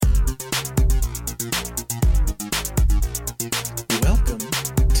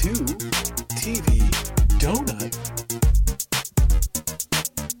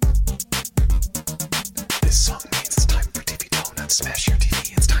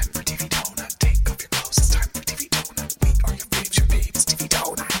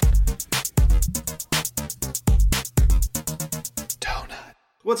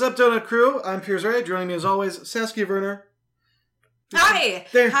What's up, Donut Crew? I'm Piers Ray. Joining me as always, Saskia Werner. Hi.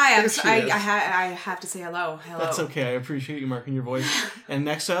 There I she is. have to say hello. Hello. That's okay. I appreciate you marking your voice. And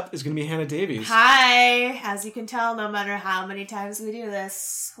next up is going to be Hannah Davies. Hi! As you can tell, no matter how many times we do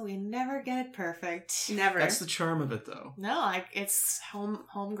this, we never get it perfect. Never. That's the charm of it, though. No, it's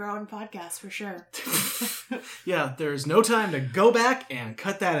homegrown podcast for sure. Yeah, there's no time to go back and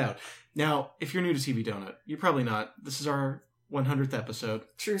cut that out. Now, if you're new to TV Donut, you're probably not. This is our 100th episode.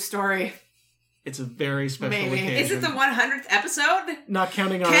 True story. It's a very special Maybe. occasion. Is it the 100th episode? Not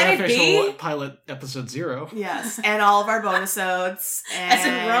counting our Can it unofficial be? pilot episode 0. Yes, and all of our bonusodes. And As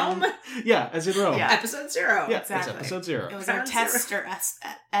in Rome? Yeah, as in Rome. Yeah. Episode 0. Yeah, exactly. it's episode 0. It was our Ground test or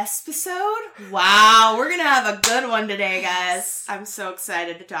episode. Wow, we're gonna have a good one today, guys. I'm so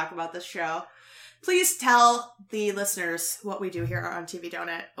excited to talk about this show. Please tell the listeners what we do here on TV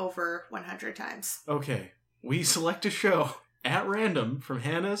Donut over 100 times. Okay, we select a show at random from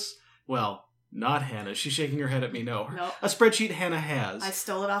Hannah's, well, not Hannah. She's shaking her head at me. No. Nope. A spreadsheet Hannah has. I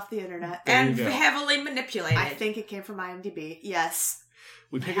stole it off the internet. There And you go. heavily manipulated. I think it came from IMDb. Yes.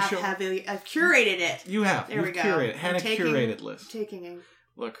 We I pick a have show. heavily I've curated it. You have. There You've we go. curated. I'm Hannah taking- curated list. Taking a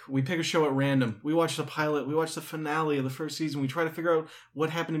Look, we pick a show at random. We watch the pilot. We watch the finale of the first season. We try to figure out what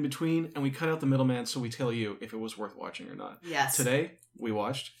happened in between, and we cut out the middleman so we tell you if it was worth watching or not. yes. Today, we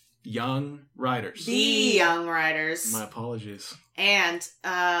watched Young Riders. The Young Riders. My apologies. And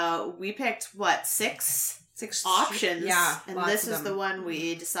we picked six 6 options. Yeah. And lots this of is them. the one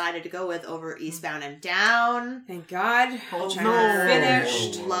we decided to go with over Eastbound and Down. Thank God. Oh, Which I no.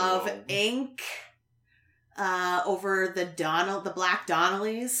 finished. Whoa. Love Inc. Over the Black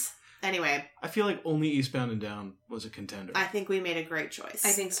Donnellys. Anyway, I feel like only Eastbound and Down was a contender. I think we made a great choice. I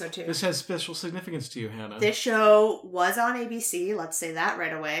think so too. This has special significance to you, Hannah. This show was on ABC. Let's say that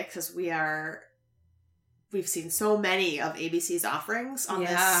right away, because we've seen so many of ABC's offerings on Yeah.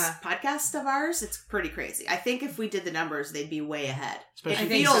 this podcast of ours. It's pretty crazy. I think if we did the numbers, they'd be way ahead. Especially- It I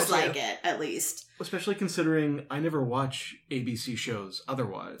think feels so, too. like it, at least. Especially considering I never watch ABC shows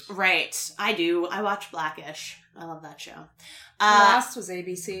otherwise. Right. I do. I watch Blackish. I love that show. Lost was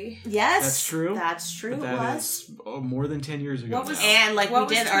ABC. Yes. That's true. That's true. But It that was. is more than 10 years ago What was- now. And like What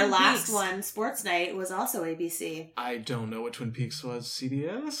we was did our Twin last Peaks? one, Sports Night, was also ABC. I don't know what Twin Peaks was.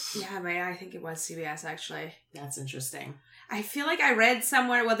 CBS? Yeah, I think it was CBS actually. That's interesting. I feel like I read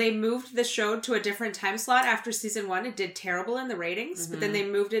somewhere, they moved the show to a different time slot after season 1. It did terrible in the ratings, but then they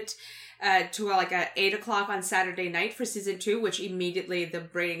moved it to like a 8 o'clock on Saturday night for season 2, which immediately the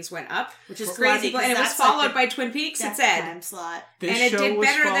ratings went up. Which is For a lot of crazy, people, 'cause and it was that's like followed the by Twin Peaks, it Death said. time slot. This And it show did was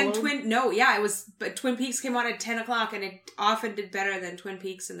better followed? but Twin Peaks came on at 10 o'clock, and it often did better than Twin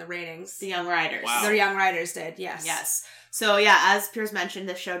Peaks in the ratings. The Young Riders. Wow. The Young Riders did, yes. Yes. So yeah, as Piers mentioned,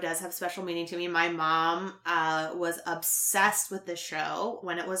 this show does have special meaning to me. My mom was obsessed with this show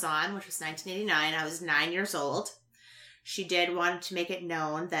when it was on, which was 1989. I was 9 years old. She did want to make it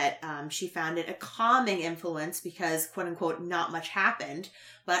known that she found it a calming influence because, quote unquote, not much happened.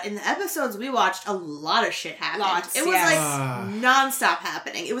 But in the episodes we watched, a lot of shit happened. Lots, it was yes. like nonstop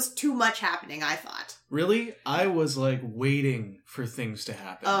happening. It was too much happening, I thought. Really? I was like waiting for things to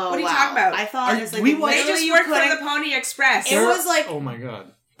happen. Oh, What are you wow. talking about? I thought it was like we watched- They just you worked for couldn't- the Pony Express. It was like Oh my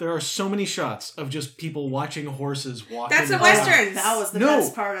god. There are so many shots of just people watching horses walking. That's a around. Western. that was the No,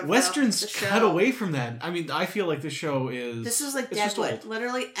 best part of Westerns the show. cut away from that. I mean, I feel like this show is... This was like it's just Deadwood. old.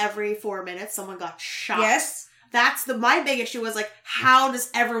 Literally every 4 minutes, someone got shot. Yes. That's my big issue was like, how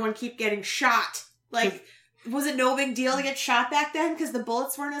does everyone keep getting shot? Like, was it no big deal to get shot back then because the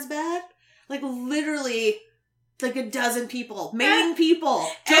bullets weren't as bad? Like, literally, like a dozen people, main people,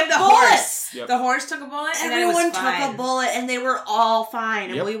 took And the bullets. horse. Yep. The horse took a bullet, and then it Everyone was fine. took a bullet, and they were all fine.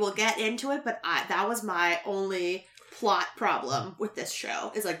 And Yep. we will get into it, but that was my only plot problem with this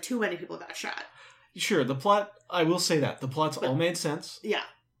show. Is like too many people got shot. Sure, the plot... I will say that. The plots all made sense. Yeah.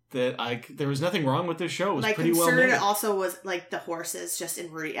 There was nothing wrong with this show. It was My pretty well concern made. also was like the horses just in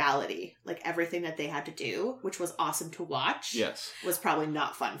reality, like everything that they had to do, which was awesome to watch. Yes. Was probably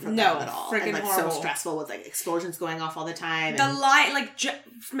not fun for No, them at all. freaking and like horrible. so stressful with like explosions going off all the time. The and light,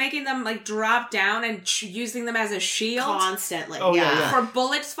 making them drop down and using them as a shield constantly. Oh, yeah. for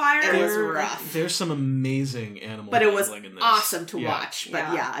bullets fired. It was rough. There's some amazing animal But it was handling in this. awesome to Yeah. watch. But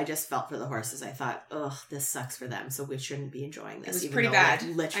Yeah. yeah, I just felt for the horses. I thought, ugh, this sucks for them, so we shouldn't be enjoying this. It was even pretty though, bad.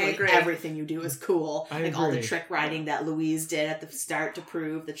 Like, literally I agree. everything you do is cool. I like all the agree. trick riding that Louise did at the start to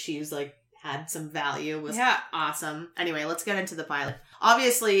prove that she was like had some value was Yeah. awesome. Anyway, let's get into the pilot.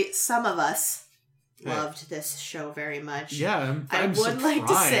 Obviously, some of us Yeah. loved this show very much. Yeah, I'm I would surprised. like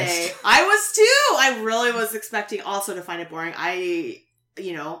to say I was too. I really was expecting also to find it boring.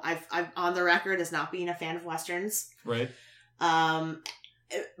 I'm on the record as not being a fan of Westerns. Right.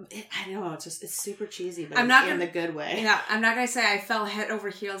 I know, it's super cheesy, but I'm not in gonna- the good way. Yeah, I'm not gonna say I fell head over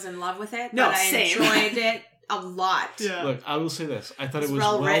heels in love with it, No, but I same. enjoyed it a lot. Yeah. Look, I will say this. I thought It's it was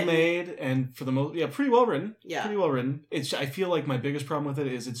well well written. made and for the most... Yeah, pretty well written. Yeah. Pretty well written. I feel like my biggest problem with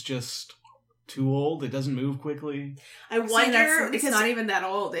it is it's just too old. It doesn't move quickly. I wonder, it's because not even that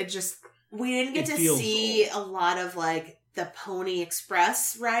old. It just we didn't get It to feels see a lot of, like, the Pony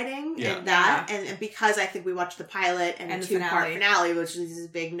Express riding Yeah. and that, and because I think we watched the pilot and And the the 2-part finale. finale, which is these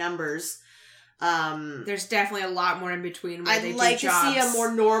big numbers. there's definitely a lot more in between where they I'd do like to jobs. see a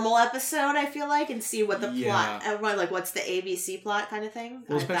more normal episode, I feel like, and see what the Yeah. plot, like what's the ABC plot kind of thing.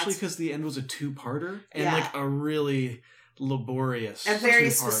 Well, especially That's- because the end was a 2-parter and Yeah. like a really laborious and very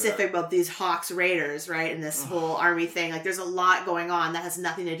 2-parter. specific about these Hawks Raiders, right? And this Ugh. whole army thing. Like, there's a lot going on that has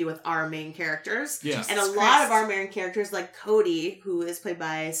nothing to do with our main characters. Yeah. And a Jesus lot of Christ. our main characters, like Cody, who is played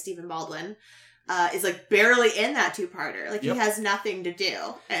by Stephen Baldwin, is like barely in that 2-parter. Like, Yep. he has nothing to do.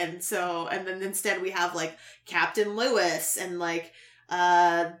 And so, and then instead we have like Captain Lewis and like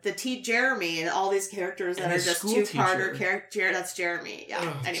the T. Jeremy and all these characters that And are his just school 2-parter teacher. character. That's Jeremy. Yeah.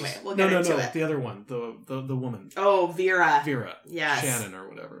 Ugh, Anyway, just- we'll get into it. The other one, the woman, Oh, Vera. Vera, Yes. Shannon or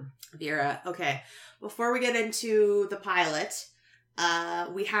whatever. Vera. Okay. Before we get into the pilot,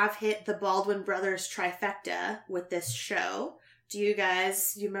 we have hit the Baldwin Brothers trifecta with this show. Do you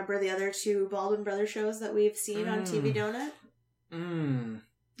remember the other 2 Baldwin Brothers shows that we've seen on TV Donut?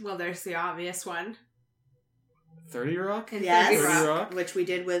 Well, there's the obvious one. 30 Rock? And Yes. 30 30 Rock? Which we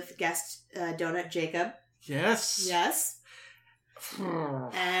did with guest Donut Jacob. Yes. Yes.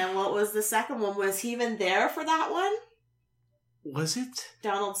 And what was the second one? Was he even there for that one? Was it?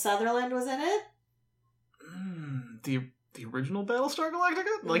 Donald Sutherland was in it? The original Battlestar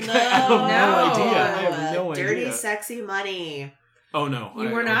Galactica? Like, No. I have no idea. I No. have no Dirty idea. Sexy Money. Oh, no. You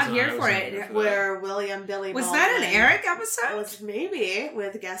were I'm not sorry, here I for wasn't it. here for that. Where William Billy Was Baldwin that an Eric episode? was maybe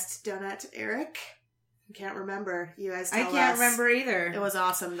with guest Donut Eric. I can't remember. You guys I tell can't us. remember either. It was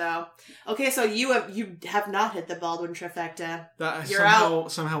awesome though. Okay, so you have not hit the Baldwin trifecta. That, You're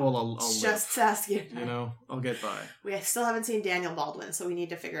somehow I'll Just live. asking. You know, I'll get by. We still haven't seen Daniel Baldwin, so we need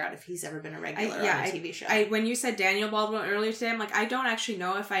to figure out if he's ever been a regular on a TV show. When you said Daniel Baldwin earlier today, I'm like, I don't actually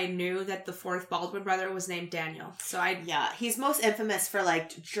know if I knew that the 4th Baldwin brother was named Daniel. So yeah, he's most infamous for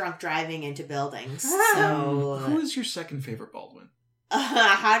like drunk driving into buildings. So Who is your second favorite Baldwin?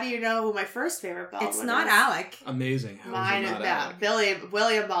 how do you know who my first favorite Baldwin it's not is? Alec. Amazing. How Mine is is it not that. Alec?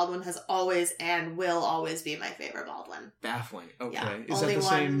 William Baldwin has always and will always be my favorite Baldwin. Baffling. Okay. Yeah, Is only that the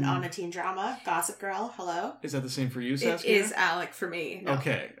one same? on a teen drama, Gossip Girl. Hello, Is that the same for you, It Saskia? is Alec for me. No.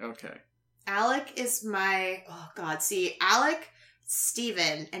 Okay. Alec is my See, Alec,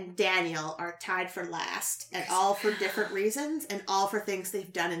 Steven, and Daniel are tied for last, and all for different reasons, and all for things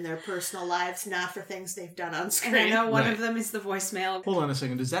they've done in their personal lives, not for things they've done on screen. And I know one Right. of them is the voicemail. Hold on a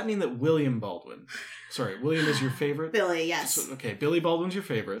second. Does that mean that William Baldwin? Sorry, William is your favorite. Billy, yes, Okay, Billy Baldwin's your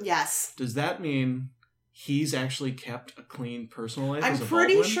favorite. yes. Does that mean he's actually kept a clean personal life? I'm as a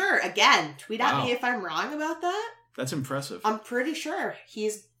pretty Baldwin? sure. Again, tweet at Wow. me if I'm wrong about that. That's impressive. I'm pretty sure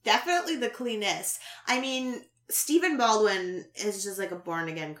he's definitely the cleanest. I mean, Stephen Baldwin is just like a born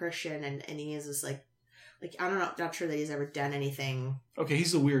again Christian, and he is just like I don't know, not sure that he's ever done anything. Okay,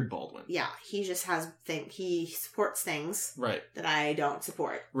 he's the weird Baldwin. Yeah, he just has he supports things Right. that I don't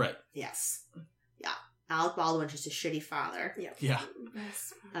support. Right. Yes, yeah. Alec Baldwin's just a shitty father, Yeah.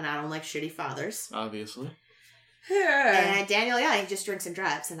 and I don't like shitty fathers. Obviously. And Daniel, he just drinks and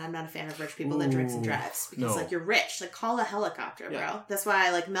drives, and I'm not a fan of rich people that drinks and Ooh, drives because no. you're rich. Like, call a helicopter, bro. Yeah. That's why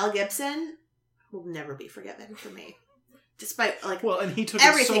I like Mel Gibson. Will never be forgiven for me, despite Well, and he took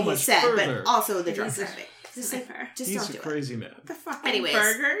everything it so he much said, further. but also the drunk He's a- driving. Just don't He's a do it. crazy man. The fucking Anyways,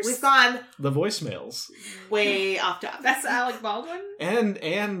 burgers. we've gone The voicemails way off topic. That's Alec Baldwin. and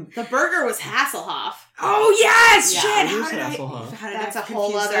The burger was Hasselhoff. Oh yes, Yeah, shit. it How is did Hasselhoff. how did That's I a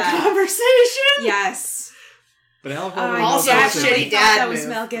whole confuse other that? conversation. Yes. but Alec I Baldwin also definitely a shitty thought dad that was move.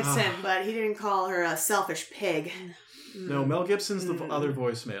 Mel Gibson. But he didn't call her a selfish pig. No, Mel Gibson's the Mm. other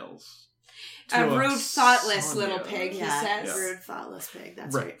voicemails. A To rude, thoughtless Sonia. little pig, he Yeah, says. rude, thoughtless pig.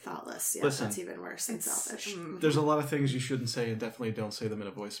 That's Right. right, thoughtless. Yeah, Listen. that's even worse than It's- selfish. There's a lot of things you shouldn't say, and definitely don't say them in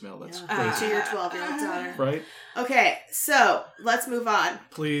a voicemail. That's Yeah. crazy. To your 12-year-old daughter. Right? Okay, so let's move on.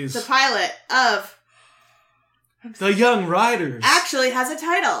 Please. The pilot of The Young Riders. actually has a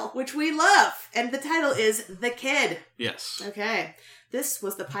title, which we love. And the title is The Kid. Yes. Okay. This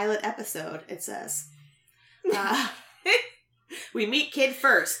was the pilot episode, it says. We meet Kid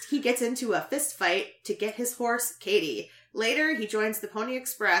first. He gets into a fist fight to get his horse, Katie. Later, he joins the Pony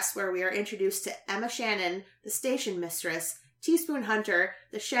Express, where we are introduced to Emma Shannon, the station mistress, Teaspoon Hunter,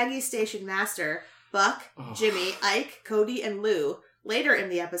 the Shaggy station master, Buck, Oh. Jimmy, Ike, Cody, and Lou, Later in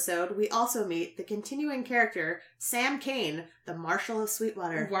the episode, we also meet the continuing character, Sam Kane, the Marshal of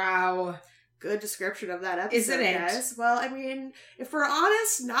Sweetwater. Wow. Good description of that episode, Isn't it? guys. Well, I mean, if we're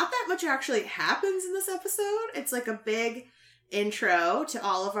honest, not that much actually happens in this episode. It's like a big intro to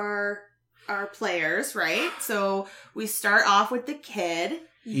all of our players, right? So we start off with the kid.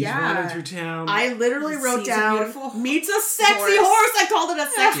 He's running through town. I literally wrote Sees a down, beautiful meets a sexy horse. horse. I called it a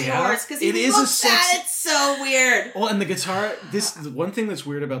sexy Yeah. horse because he It is a looks at sexy- it so weird. Well, and the guitar, the one thing that's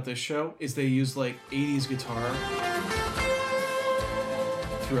weird about this show is they use like 80s guitar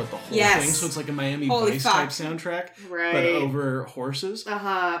throughout the whole Yes. thing. So it's like a Miami Holy Vice fuck. type soundtrack, Right. but over horses.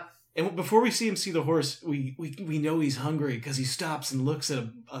 Uh-huh. And before we see him see the horse, we know he's hungry because he stops and looks at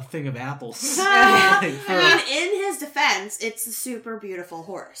a thing of apples. I Like, for- mean, in his defense, it's a super beautiful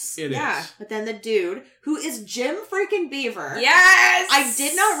horse. It is. Yeah. But then the dude, who is Jim freaking Beaver. Yes! I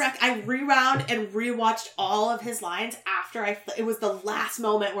did not I rewound and rewatched all of his lines after it was the last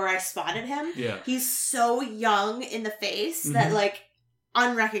moment where I spotted him. Yeah. He's so young in the face that, like,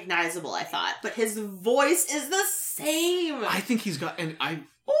 unrecognizable, I thought. But his voice is the same. I think he's got, and I'm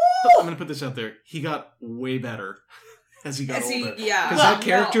going to put this out there, he got way better as he got older. Yeah. Because that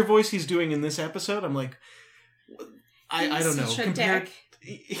character voice he's doing in this episode, I'm like, I don't know. Such a Compared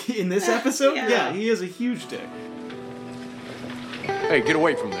dick. in this episode, Yeah. yeah, he is a huge dick. Hey, get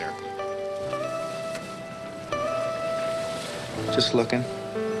away from there. Just looking.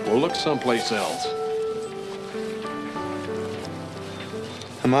 Well, look someplace else.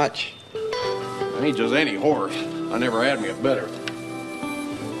 How much? I ain't just any horse. I never had me a better.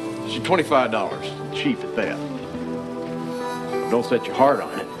 She's $25. Cheap at that. Don't set your heart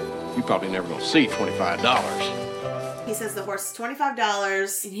on it. You probably never gonna see $25. He says the horse is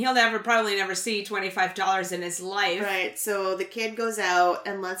 $25. And he'll probably never see $25 in his life. Right, so the kid goes out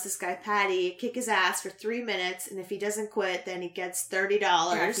and lets this guy Patty kick his ass for 3 minutes, and if he doesn't quit, then he gets $30.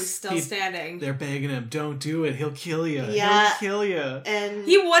 Yeah, he's still standing. They're begging him, don't do it. He'll kill you. Yeah. He'll kill you. And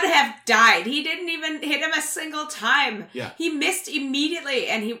He would have died. He didn't even hit him a single time. Yeah. He missed immediately,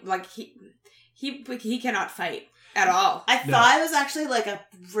 and he cannot fight at all. I thought it was actually like a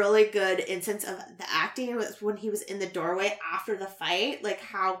really good instance of the acting was when he was in the doorway after the fight, like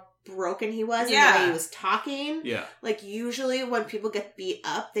how broken he was and the Yeah. way he was talking. Yeah. Like usually when people get beat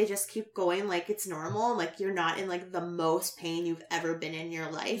up, they just keep going like it's normal, like you're not in like the most pain you've ever been in your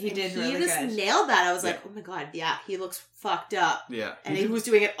life. He And did he really just good. nailed that. I was Yeah. like, oh my god, yeah, he looks fucked up. Yeah. And he was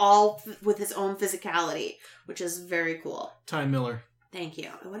doing it all with his own physicality, which is very cool. Ty Miller. Thank you.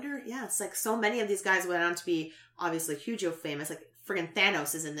 I wonder, yeah, it's like so many of these guys went on to be obviously huge famous. Like friggin'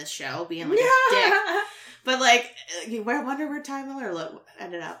 Thanos is in this show, being like a dick. But like, I wonder where Ty Miller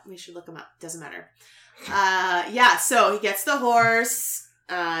ended up. We should look him up. Doesn't matter. Yeah, so he gets the horse.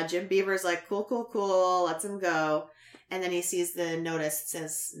 Jim Beaver's like, cool, lets him go. And then he sees the notice. It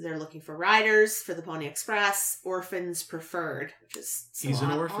says they're looking for riders for the Pony Express, orphans preferred, which is so He's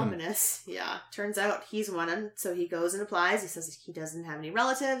an orphan. ominous. Yeah, turns out he's one, and so he goes and applies. He says he doesn't have any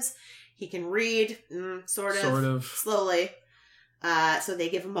relatives. He can read, sort of, slowly. So they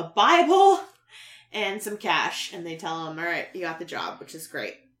give him a Bible and some cash, and they tell him, all right, you got the job, which is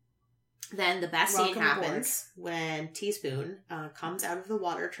great. Then the best scene Welcome happens when Teaspoon comes out of the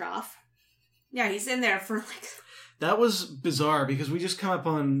water trough. Yeah, he's in there for like... That was bizarre because we just come up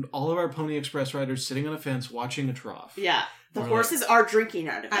on all of our Pony Express riders sitting on a fence watching a trough. Yeah, the Or horses are drinking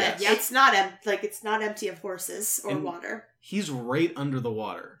out of it. Yes. Yeah, it's not it's not empty of horses or And- water. He's right under the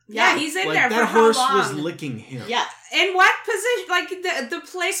water. Yeah, he's in Like there that for how horse long? was licking him. Yeah, In what position? Like, the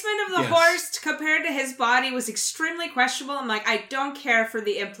placement of the Yes. horse compared to his body was extremely questionable. I'm like, I don't care for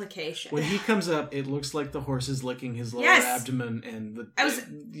the implication. When he comes up, it looks like the horse is licking his lower Yes. abdomen and the I was-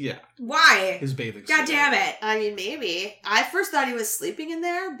 yeah, Why? his bathing God suit. damn it. I mean, maybe. I first thought he was sleeping in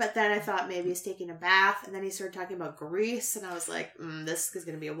there, but then I thought maybe he's taking a bath, and then he started talking about grease, and I was like, this is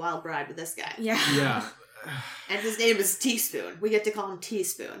going to be a wild ride with this guy. Yeah. Yeah. And his name is Teaspoon. We get to call him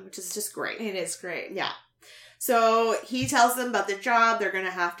Teaspoon, which is just great. It is great. Yeah. So he tells them about their job. They're going to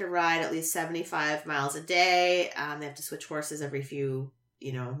have to ride at least 75 miles a day. They have to switch horses every few,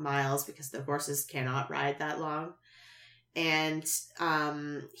 miles because the horses cannot ride that long. And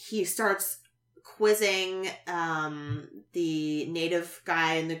he starts quizzing the native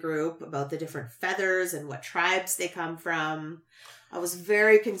guy in the group about the different feathers and what tribes they come from. I was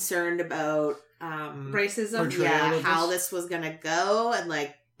very concerned about Racism. Portrayal yeah, of how this? this was going to go and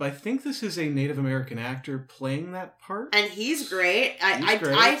like But I think this is a Native American actor playing that part. and he's great. He's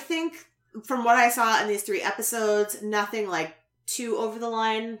great. I think from what I saw in these 3 episodes, nothing like too over the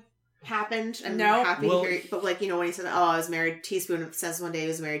line. happened. And No. happy Well- but like, when he said, I was married, Teaspoon says one day he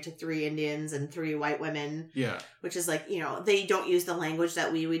was married to 3 Indians and 3 white women, Yeah. which is like, they don't use the language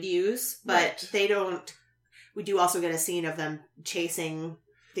that we would use, but Right. we do also get a scene of them chasing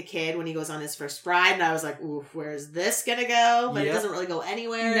the kid when he goes on his first ride, and I was like, ooh, where's this gonna go? But it Yep. doesn't really go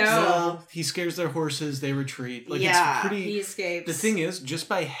anywhere. No. So, He scares their horses, they retreat. Like, Yeah. it's pretty... He escapes. The thing is, just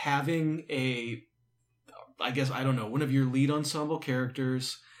by having one of your lead ensemble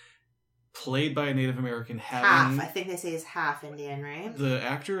characters played by a Native American, having I think they say he's half Indian, right? the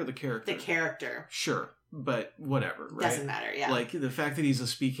actor or the character? The character. Sure, but whatever, right? Doesn't matter, yeah. Like, the fact that he's a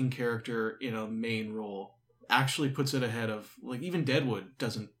speaking character in a main role actually puts it ahead of, like, even Deadwood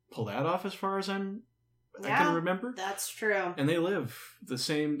doesn't pull that off as far as I can remember. That's true. And they live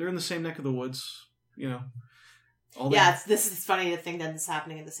they're in the same neck of the woods, This is funny to think that it's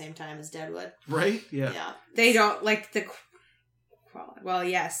happening at the same time as Deadwood. Right? Yeah. Yeah. They don't like the quality. Well,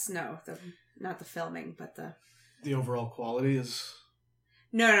 yes, no, not the filming, but the The overall quality is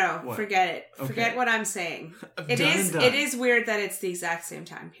no. What? Forget it. Okay. Forget what I'm saying. It done is. and done. It is weird that it's the exact same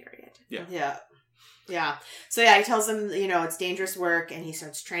time period. Yeah. Yeah. So he tells them, it's dangerous work, and he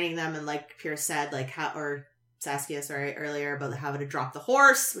starts training them, and like Pierce said, Saskia, earlier, about how to drop the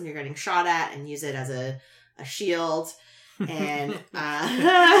horse when you're getting shot at and use it as a shield. And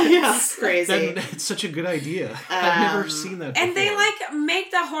it's crazy. It's such a good idea. I've never seen that And they before.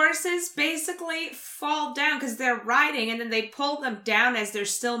 make the horses basically fall down because they're riding, and then they pull them down as they're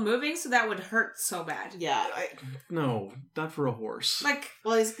still moving, so that would hurt so bad. Yeah. No, not for a horse.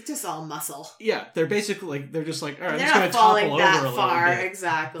 Well, he's just all muscle. Yeah, they're basically they're just like, all right, I'm They're just not going to topple falling over that a little far, bit.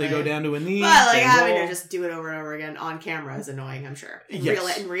 exactly. They go down to a knee. But they having roll. to just do it over and over again on camera is annoying, I'm sure.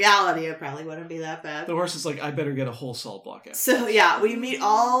 Yes. In reality, it probably wouldn't be that bad. The horse is like, I better get a whole salt block out. So yeah, we meet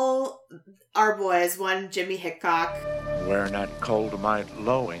all our boys. One, Jimmy Hickok. Wearing that Coldamite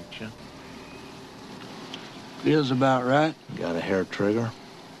low, ain't you? Feels about right. Got a hair trigger?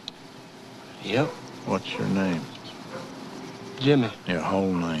 Yep. What's your name? Jimmy Your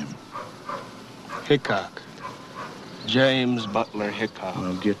whole name? Hickok. James Butler Hickok.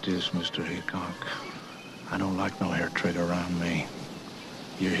 Well, get this, Mr. Hickok. I don't like no hair trigger around me.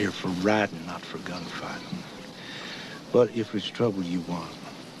 You're here for riding, not for gunfighting. But if it's trouble you want,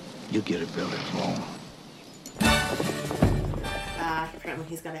 you'll get a belly full. Apparently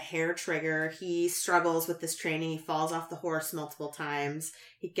he's got a hair trigger. He struggles with this training. He falls off the horse multiple times.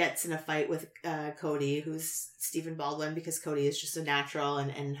 He gets in a fight with Cody, who's Stephen Baldwin, because Cody is just a natural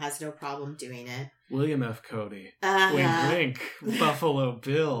and has no problem doing it. William F. Cody. Uh-huh. Wink, wink. Buffalo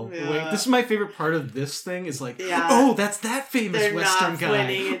Bill. Yeah. Wink. This is my favorite part of this thing is like, Yeah. oh, that's that famous They're Western not guy.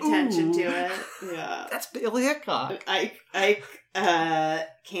 paying attention Ooh. to it. Yeah. That's Bill Hickok. I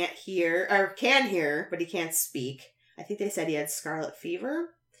can't hear, or can hear, but he can't speak. I think they said he had scarlet fever.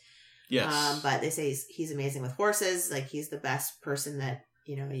 Yes. But they say he's amazing with horses. Like, he's the best person that,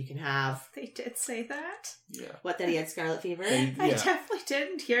 you can have. They did say that. Yeah. What, that he had scarlet fever? They- I Yeah. definitely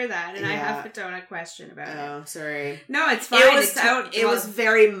didn't hear that, and I Yeah. have to own a question about it. Oh, sorry. No, it's fine. It's out. It was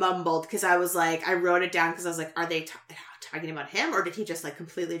very mumbled because I was like, I wrote it down because I was like, are they talking about him, or did he just like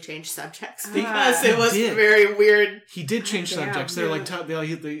completely change subjects? Because it was did. very weird. He did change Damn. subjects. They're like,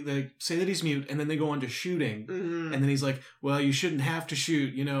 they say that he's mute, and then they go on to shooting. Mhm. And then he's like, well, you shouldn't have to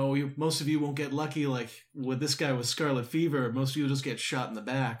shoot. Most of you won't get lucky like with this guy with scarlet fever. Most of you will just get shot in the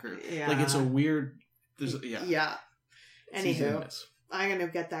back. Or like, it's a weird... Yeah. Yeah. It's easy to Anywho, miss. I'm gonna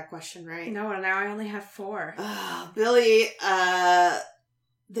get that question right. No, now I only have 4. Billy,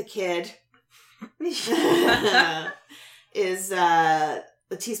 the kid, is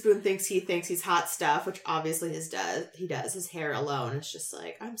the Teaspoon thinks he's hot stuff, which obviously he does. His hair alone is just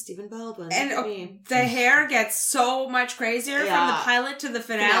like, I'm Stephen Baldwin. And look at me. the hair gets so much crazier from Yeah. the pilot to the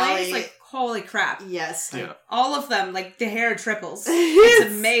finale. Finale. It's like, holy crap. Yes. Yeah. All of them, like, the hair triples. It's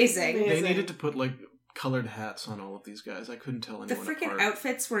It's amazing. amazing. They needed to put like colored hats on all of these guys. I couldn't tell The anyone freaking apart.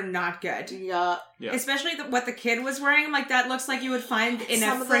 outfits were not good. Yeah. Yeah. Especially what the kid was wearing. I'm like, that looks like you would find in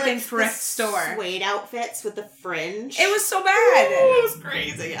Some a of the, freaking like, thrift the store. Suede outfits with the fringe. It was so Ooh, bad. it was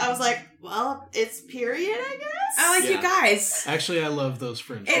crazy. I was like, well, it's period, I guess. I'm like, Yeah. you guys. Actually, I love those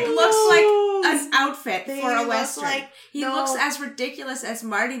fringe. It hats. looks like an outfit They for a look Western. like- He no. looks as ridiculous as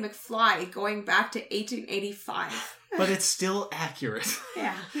Marty McFly going back to 1885. But it's still accurate.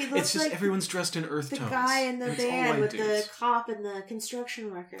 Yeah. He looks It's just like everyone's dressed in earth the tones. guy in the And it's all van white with dudes. the cop and the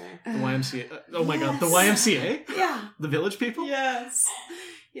construction worker. The YMCA. Oh my god, the Yes. YMCA? Yeah. The Village People? Yes.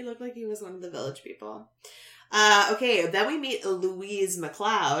 He looked like he was one of the village people. Okay, then we meet Louise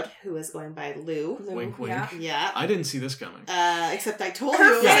McLeod, who is going by Lou. Wink, wink. Yeah. Yeah. I didn't see this coming. Except I told Her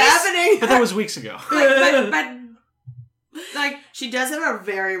you it was face- happening. But that was weeks ago. but Like, She does have a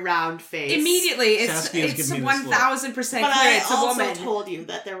very round face. immediately, Saskia's it's giving me this look. 1,000% But clear I it's a also woman. told you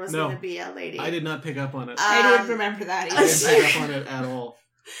that there was No. going to be a lady. I did not pick up on it. I don't remember that I either. didn't pick up on it at all.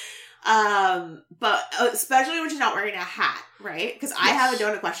 But especially when she's not wearing a hat, right? Because I have a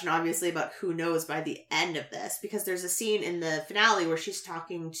donut question, obviously, about who knows by the end of this. Because there's a scene in the finale where she's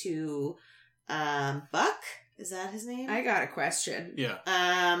talking to Buck. Is that his name? I got a question. Yeah.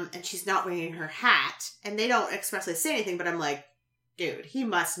 And she's not wearing her hat, and they don't expressly say anything. But I'm like, dude, he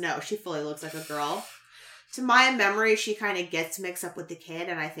must know. She fully looks like a girl. To my memory, she kind of gets mixed up with the kid,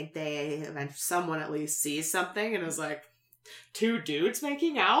 and I think someone at least sees something and is like, 2 dudes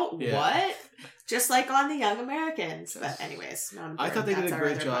making out? Yeah. What? Just like on The Young Americans. But anyways, not I thought they did That's a our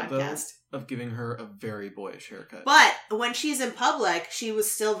great other job, podcast. though, of giving her a very boyish haircut. But when she's in public, she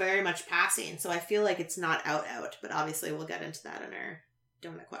was still very much passing, so I feel like it's not out, but obviously we'll get into that in our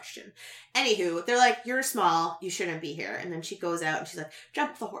donut question. Anywho, they're like, you're small, you shouldn't be here. And then she goes out and she's like,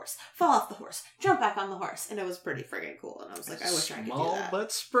 jump the horse, fall off the horse, jump back on the horse. And it was pretty friggin' cool. And I was like, I wish I could do Small that.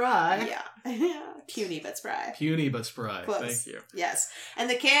 but spry. Yeah. Puny but spry. Puny but spry. Close. Thank you. Yes. And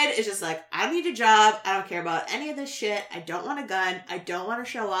the kid is just like, I don't need a job. I don't care about any of this shit. I don't want a gun. I don't want to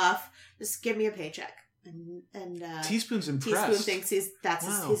show off. Just give me a paycheck. And Teaspoon's impressed. Teaspoon thinks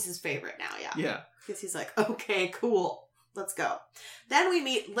Wow. he's his favorite now, yeah. Yeah. Because he's like, okay, cool. Let's go. Then we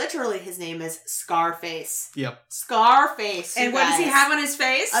meet, literally his name is Scarface. Yep. Scarface. And you what does he guys. have on his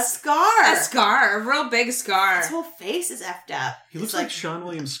face? A scar. A scar. A real big scar. His whole face is effed up. He looks like Sean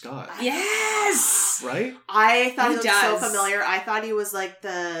William Scott. Yes! Right? I thought He he looked so does. familiar. I thought he was like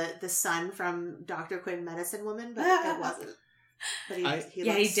the son from Dr. Quinn Medicine Woman, but it wasn't. But he Yeah, he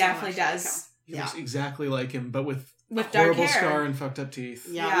looks so definitely much like does. him. He looks exactly like him, but with With a horrible dark hair. scar and fucked up teeth.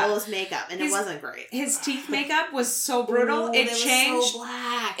 Yeah, Yeah. well, his makeup, and His- it wasn't great. His teeth makeup was so brutal. Ooh, It they were changed. so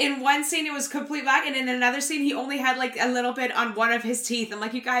black. In one scene, it was complete black, and in another scene, he only had like a little bit on one of his teeth. I'm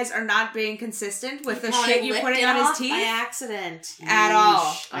like, you guys are not being consistent with the Probably shit you're licked putting it on his off teeth by accident. at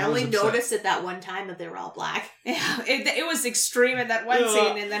all. I I only was upset. noticed it that one time that they were all black. Yeah, it was extreme at that one Yeah.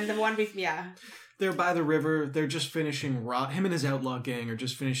 scene, and then the one before, yeah. They're by the river. They're just finishing him and his outlaw gang are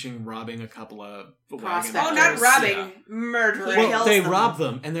just finishing robbing a couple of wagons. Prospectors. Oh, not robbing, Yeah. murdering. He Well, kills they them. rob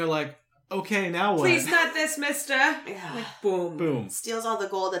them, and they're like, okay, now what? Please not this, mister. Yeah. Like, boom. Boom. Steals all the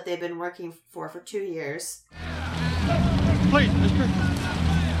gold that they've been working for 2 years. Please, mister.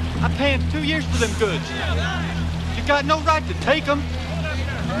 I'm paying 2 years for them goods. You got no right to take them.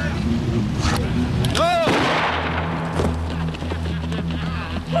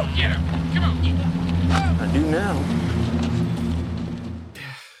 No! Get him. Come on. I do now.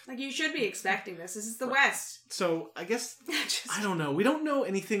 Like, you should be expecting this. This is the West. So I guess I don't know. We don't know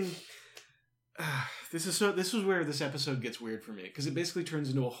anything. This is where this episode gets weird for me because it basically turns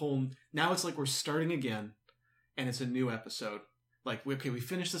into a whole. Now it's like we're starting again, and it's a new episode. Like we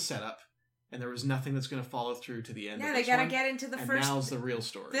finished the setup, and there was nothing that's going to follow through to the end. Yeah, of they this gotta one, get into the and first. now's the real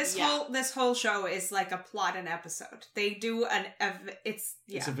story. This Yeah. whole show is like a plot and episode. They do it's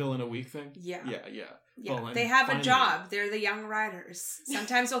It's a villain a week thing. Yeah. yeah. Yeah, Well, and they have finally- a job. They're the young riders.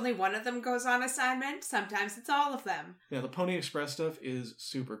 Sometimes only one of them goes on assignment. Sometimes it's all of them. Yeah, the Pony Express stuff is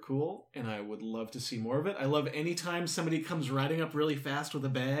super cool, and I would love to see more of it. I love any time somebody comes riding up really fast with a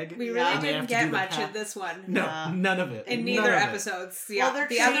bag. We Yeah. really And they have didn't to do get the much path. in this one. No, Yeah. none of it. In None neither of it. episodes. Yeah. Well, they're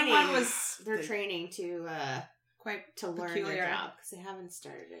the training. other one was They're training to quite learn peculiar. their job because they haven't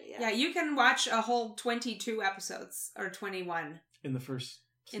started it yet. Yeah, you can watch a whole 22 episodes or 21 In the first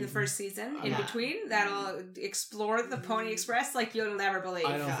in the season. first season. In Yeah. between, that'll explore the Pony Express like you'll never believe.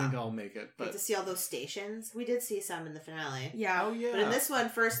 I don't think I'll make it, Get but to see all those stations. We did see some in the finale. Yeah. oh yeah. But in this one,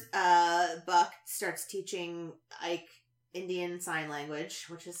 first, Buck starts teaching Ike Indian Sign Language,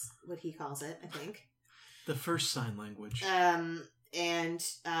 which is what he calls it, I think. the first sign language. And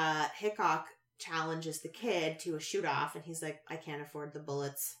Hickok challenges the kid to a shoot-off, and he's like, I can't afford the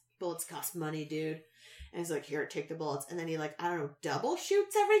bullets. Bullets cost money, dude. And he's like, here, take the bullets. And then he, like, I don't know, double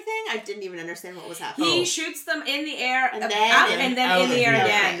shoots everything? I didn't even understand what was happening. He shoots them in the air And up, then- and then out in the air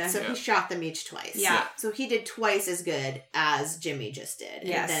again. again. Okay, so Yeah. he shot them each twice. Yeah. So he did twice as good as Jimmy just did.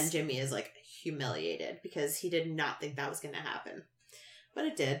 Yes. And then Jimmy is like humiliated because he did not think that was going to happen. But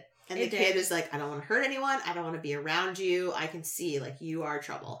it did. And It the did. kid is like, I don't want to hurt anyone. I don't want to be around you. I can see like you are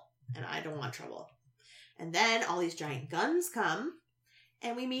trouble and I don't want trouble. And then all these giant guns come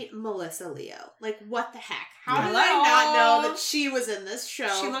and we meet Melissa Leo. Like, what the heck? How did I not know that she was in this show?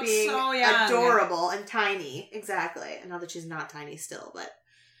 She looks being so young. adorable and tiny. Exactly. And not that she's not tiny still, but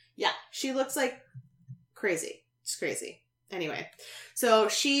yeah, she looks like crazy. It's crazy. Anyway, so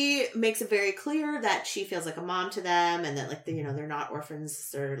she makes it very clear that she feels like a mom to them and that, like, they're not orphans.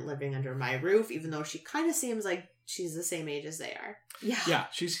 They're living under my roof, even though she kind of seems like she's the same age as they are. Yeah. Yeah,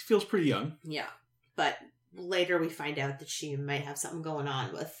 she feels pretty young. Yeah. But later we find out that she might have something going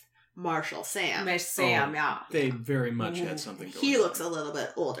on with Marshall Sam. Yeah. They very much had something going on. He looks a little bit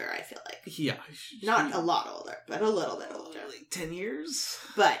older, I feel like. Yeah. Not a lot older, but a little bit older. Like 10 years?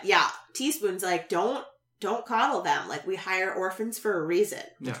 But yeah, Teaspoon's like, don't coddle them. Like, we hire orphans for a reason,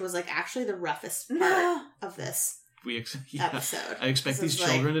 which was like actually the roughest part of this episode. I expect these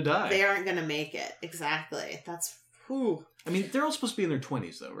children to die. They aren't going to make it. Exactly. That's whew. I mean, they're all supposed to be in their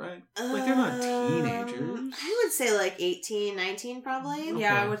 20s, though, right? Like, they're not teenagers. I would say like 18, 19, probably. Okay.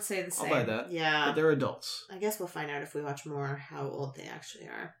 Yeah, I would say the same. I'll buy that. Yeah. But they're adults. I guess we'll find out if we watch more how old they actually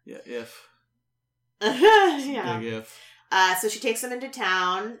are. Yeah, if. Yeah. Big if. So she takes them into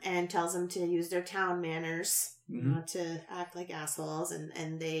town and tells them to use their town manners, not to act like assholes.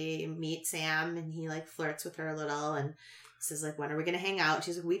 And they meet Sam, and he like flirts with her a little and says like, when are we going to hang out?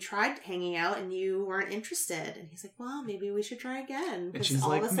 She's like, we tried hanging out and you weren't interested. And he's like, well, maybe we should try again. And she's all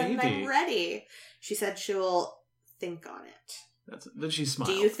like, of a sudden maybe. I'm ready. She said she'll think on it. But she smiled.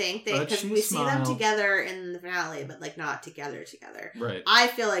 Do you think they, because we see them together in the finale, but like not together. Right. I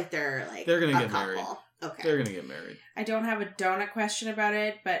feel like they're going to get couple. married. Okay. They're going to get married. I don't have a donut question about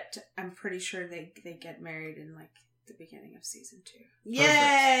it, but I'm pretty sure they get married in like the beginning of season 2.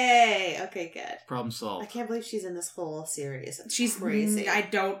 Yay! Okay, good. Problem solved. I can't believe she's in this whole series. It's She's crazy. I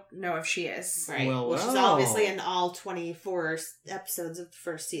don't know if she is. Right. Well, she's obviously in all 24 episodes of the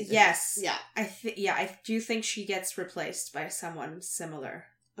first season. Yes. Yeah. I do think she gets replaced by someone similar.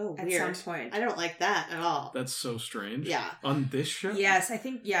 Oh, at weird. some point. I don't like that at all. That's so strange. Yeah. On this show? Yes, I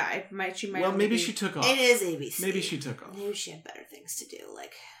think, she might. Well, maybe she took off. It is ABC. Maybe she took off. Maybe she had better things to do,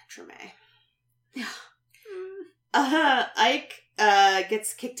 like Tremaine. Yeah. Ike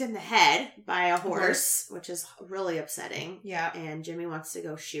gets kicked in the head by a horse, which is really upsetting. Yeah. And Jimmy wants to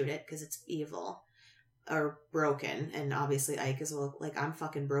go shoot it because it's evil or broken. And obviously Ike is like, I'm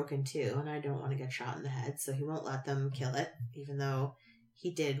fucking broken too, and I don't want to get shot in the head, so he won't let them kill it, even though he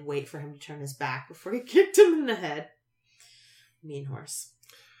did wait for him to turn his back before he kicked him in the head. Mean horse.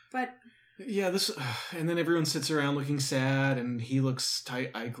 But yeah, and then everyone sits around looking sad, and he looks tight.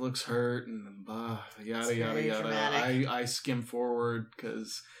 Ike looks hurt, and yada yada yada. I skim forward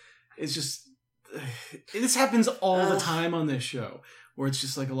because it's just this happens all the time on this show, where it's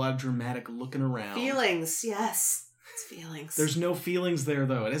just like a lot of dramatic looking around. Feelings, yes, it's feelings. There's no feelings there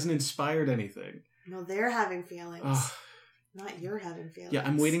though. It hasn't inspired anything. No, they're having feelings. Ugh. Not you're having feelings. Yeah,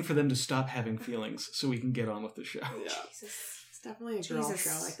 I'm waiting for them to stop having feelings so we can get on with the show. Yeah. Jesus. It's definitely a girl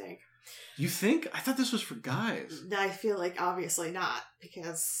show, I think. You think? I thought this was for guys. I feel like obviously not,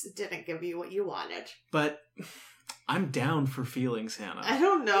 because it didn't give you what you wanted. But I'm down for feelings, Hannah. I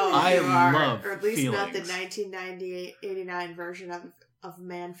don't know if I you are, love or at least feelings. not the 1998-89 version of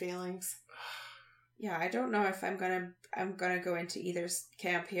man feelings. yeah, I don't know if I'm gonna go into either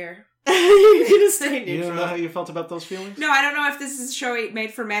camp here. You're gonna stay neutral. You don't know how you felt about those feelings? No, I don't know if this is a show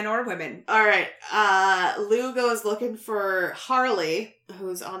made for men or women. All right. Lou goes looking for Harley,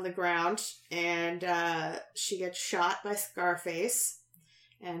 who's on the ground, and she gets shot by Scarface,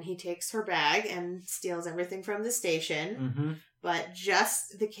 and he takes her bag and steals everything from the station. Mm-hmm. But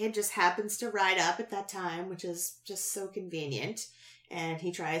the kid just happens to ride up at that time, which is just so convenient. And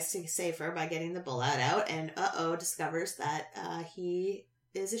he tries to save her by getting the bullet out, and discovers that he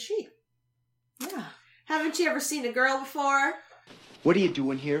is a she. Yeah. Haven't you ever seen a girl before? What are you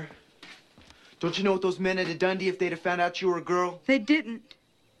doing here? Don't you know what those men would have done to you if they'd have found out you were a girl? They didn't.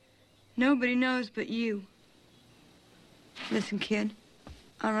 Nobody knows but you. Listen, kid,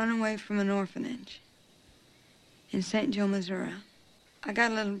 I run away from an orphanage in St. Joe, Missouri. I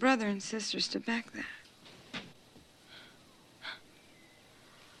got a little brother and sisters to back that.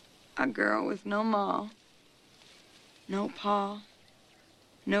 A girl with no ma, no pa,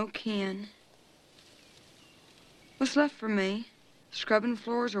 no kin. What's left for me? Scrubbing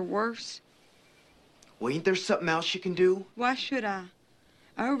floors or worse? Well, ain't there something else you can do? Why should I?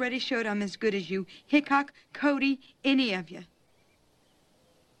 I already showed I'm as good as you. Hickok, Cody, any of you.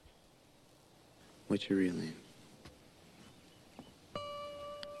 What's your real name?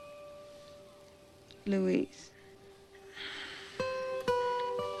 Louise.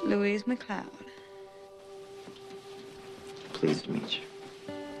 Louise McLeod. Pleased to meet you.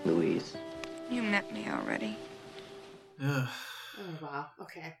 Louise. You met me already. Ugh. Oh, wow.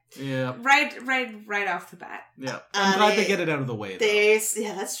 Okay. Yeah. Right off the bat. Yeah. I'm glad they get it out of the way, though.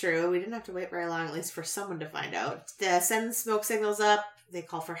 Yeah, that's true. We didn't have to wait very long, at least for someone to find out. They send smoke signals up. They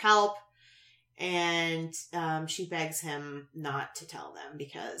call for help. And she begs him not to tell them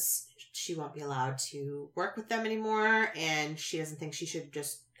because she won't be allowed to work with them anymore, and she doesn't think she should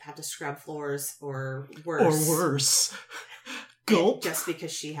just have to scrub floors or worse. Or worse. Gulp. Just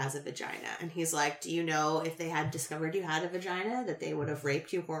because she has a vagina. And he's like, do you know if they had discovered you had a vagina that they would have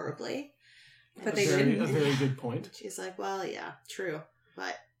raped you horribly? But they didn't. A very good point. She's like, well, yeah, true.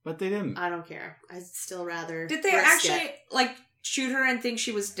 But they didn't. I don't care. I'd still rather. Did they actually shoot her and think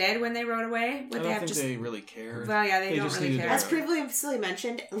she was dead when they rode away? I don't think they really care. Well, yeah, they don't really care. As previously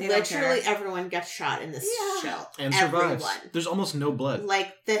mentioned, literally everyone gets shot in this show. And survives. There's almost no blood.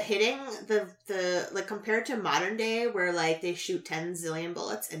 Like, the hitting, the compared to modern day where, like, they shoot 10 zillion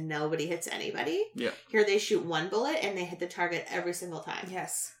bullets and nobody hits anybody. Yeah. Here they shoot one bullet and they hit the target every single time.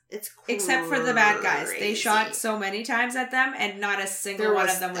 Yes. It's crazy. Except for the bad guys. They shot so many times at them and not a single one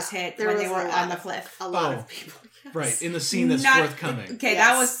of them was hit when they were on the cliff. A lot of people. Yes. Right, in the scene that's forthcoming. Okay,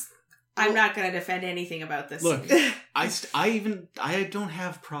 that was... I'm not going to defend anything about this. Look, I don't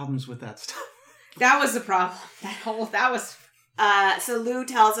have problems with that stuff. That was the problem. That was... So Lou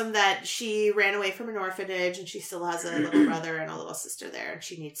tells him that she ran away from an orphanage and she still has a little brother and a little sister there. And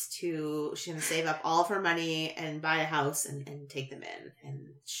she's going to save up all of her money and buy a house and take them in. And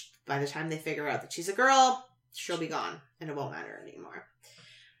by the time they figure out that she's a girl, she'll be gone and it won't matter anymore.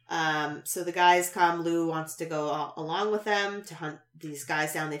 So the guys come. Lou wants to go along with them to hunt these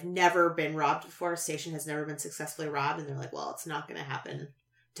guys down. They've never been robbed before. Station has never been successfully robbed. And they're like, well, it's not going to happen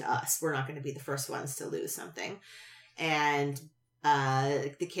to us. We're not going to be the first ones to lose something. And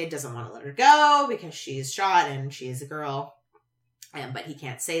the kid doesn't want to let her go because she's shot and she's a girl. But he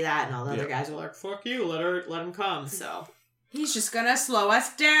can't say that. And all the other guys are like, fuck you, let him come. So he's just going to slow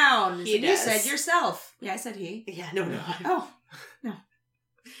us down. You said yourself. Yeah, I said he. Yeah, no. Oh, no.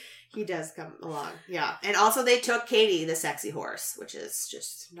 He does come along, yeah. And also they took Katie, the sexy horse, which is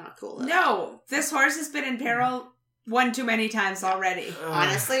just not cool at all. This horse has been in peril one too many times already.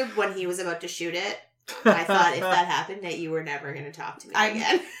 Honestly, when he was about to shoot it, I thought if that happened, that you were never going to talk to me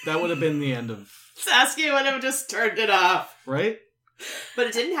again. That would have been the end of... Saskia would have just turned it off. Right? But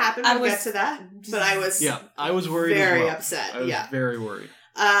it didn't happen. We'll get to that. But I was I was worried very as well. upset. I was very worried.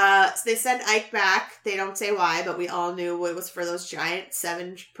 So they send Ike back. They don't say why, but we all knew it was for those giant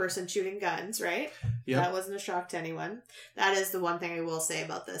 7-person shooting guns, right? Yeah. That wasn't a shock to anyone. That is the one thing I will say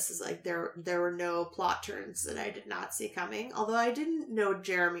about this is like there were no plot turns that I did not see coming. Although I didn't know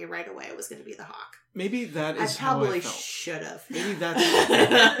Jeremy right away was going to be the Hawk. Maybe that is how I probably felt. Should have. Maybe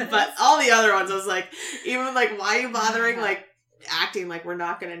that's... But all the other ones, I was like, even like, why are you bothering like acting like we're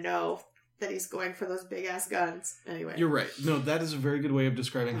not going to know that he's going for those big ass guns? Anyway, you're right. No, that is a very good way of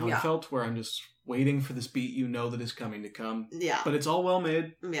describing how I felt. Where I'm just waiting for this beat, that is coming to come. Yeah, but it's all well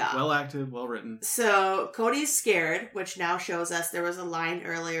made. Yeah, well acted, well written. So Cody's scared, which now shows us there was a line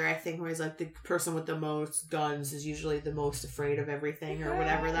earlier, I think, where he's like, the person with the most guns is usually the most afraid of everything, or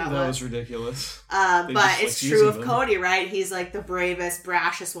whatever that was. That was ridiculous. But it's true of Cody, right? He's like the bravest,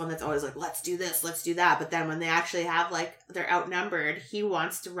 brashest one that's always like, let's do this, let's do that. But then when they actually have like they're outnumbered, he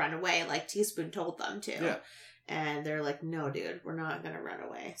wants to run away, like Teaspoon told them to. Yeah. And they're like, no, dude, we're not going to run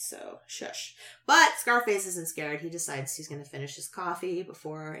away. So, shush. But Scarface isn't scared. He decides he's going to finish his coffee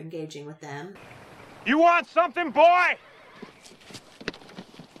before engaging with them. You want something, boy?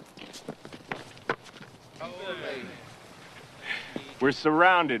 We're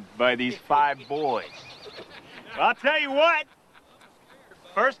surrounded by these 5 boys. I'll tell you what.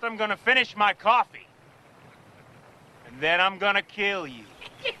 First, I'm going to finish my coffee. And then I'm going to kill you.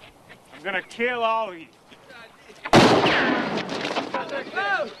 I'm going to kill all of you.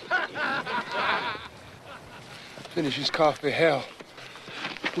 Finish his coffee, hell.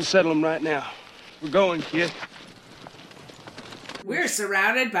 We'll settle him right now. We're going, kid. We're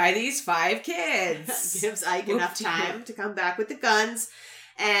surrounded by these 5 kids. Gives Ike enough time to come back with the guns.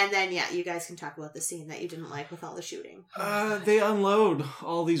 And then, you guys can talk about the scene that you didn't like with all the shooting. They unload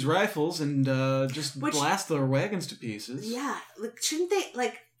all these rifles and blast their wagons to pieces. Yeah. Shouldn't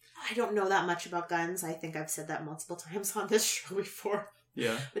they, I don't know that much about guns. I think I've said that multiple times on this show before.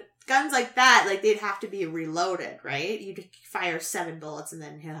 Yeah. But guns like that, they'd have to be reloaded, right? You'd fire 7 bullets and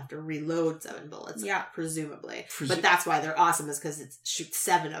then he'll have to reload 7 bullets. Yeah. Presumably. But that's why they're awesome, is because it shoots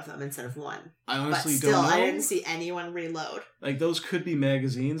 7 of them instead of 1. I honestly don't know. I didn't see anyone reload. Those could be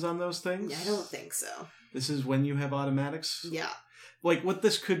magazines on those things. Yeah, I don't think so. This is when you have automatics? Yeah. What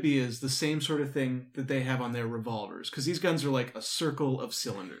this could be is the same sort of thing that they have on their revolvers. Because these guns are like a circle of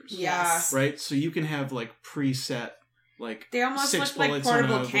cylinders. Yes. Right? So you can have preset they almost six look like bullets on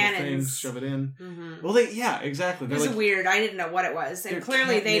portable a little cannons. Thing, shove it in. Mm-hmm. Well, exactly. It was weird. I didn't know what it was, and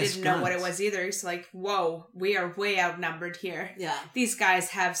clearly they didn't know what it guns. was either. It's like, whoa, we are way outnumbered here. Yeah, these guys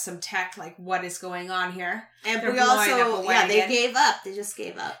have some tech. Like, what is going on here? And They're we also, blowing up a wagon. they gave up. They just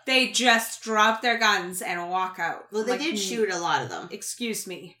gave up. They just drop their guns and walk out. Well, they did shoot a lot of them. Excuse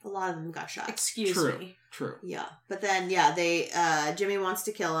me. A lot of them got shot. Excuse me. True. Yeah, but then Jimmy wants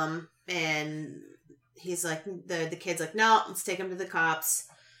to kill him, and he's like, the kid's like, no, let's take him to the cops.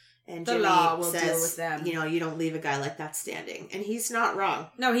 And the Jimmy law will says, deal with them. You don't leave a guy like that standing, and he's not wrong.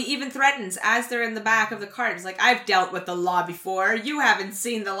 No, he even threatens as they're in the back of the car. He's like, I've dealt with the law before. You haven't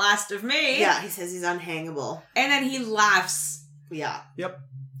seen the last of me. Yeah, he says he's unhangable, and then he laughs. Yeah. Yep.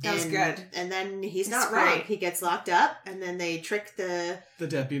 That was good. And then he's not wrong. He gets locked up, and then they trick the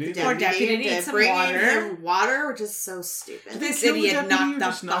deputy. Poor deputy needs some water. Him water, which is so stupid. This idiot knocked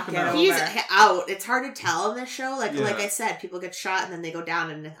the bucket over. He's out. It's hard to tell in this show. Like Yeah. I said, people get shot and then they go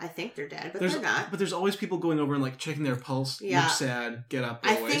down, and I think they're dead, but they're not. But there's always people going over and checking their pulse. Yeah. Look sad. Get up. Go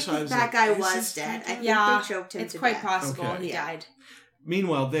I away. think So I was that like, guy was dead. I think they choked him. It's to quite death. possible Okay. he died.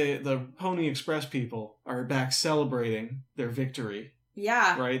 Meanwhile, the Pony Express people are back celebrating their victory.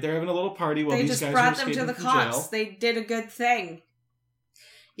 Yeah. Right? They're having a little party while They these just guys brought are them to escaping the from cops. jail. They did a good thing.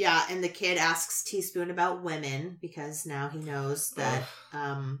 Yeah, and the kid asks Teaspoon about women because now he knows that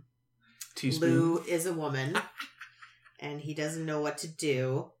Lou is a woman and he doesn't know what to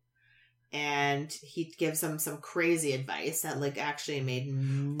do. And he gives him some crazy advice that actually made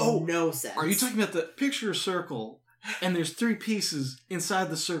no sense. Are you talking about the picture circle? And there's 3 pieces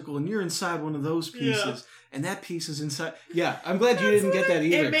inside the circle, and you're inside one of those pieces, Yeah. and that piece is inside. Yeah, I'm glad you didn't get that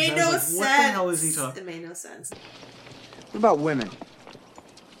either. It made 'cause I no was sense. like, what the hell is he talking? It made no sense. What about women?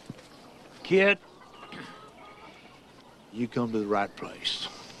 Kid, you come to the right place.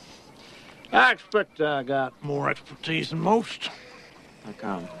 I expect I got more expertise than most. How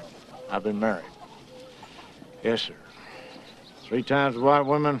come? I've been married. Yes, sir. 3 times the white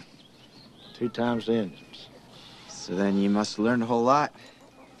women, 2 times the Indians. So then you must have learned a whole lot.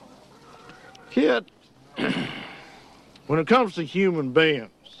 Kid, when it comes to human beings,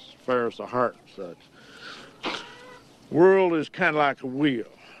 as far as the heart and such, world is kind of like a wheel,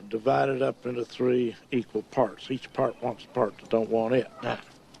 divided up into 3 equal parts. Each part wants the part that don't want it. Now,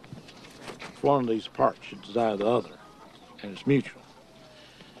 if one of these parts should desire the other, and it's mutual,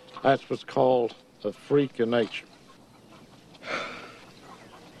 that's what's called a freak of nature.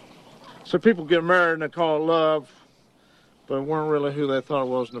 So people get married and they call it love, but it weren't really who they thought it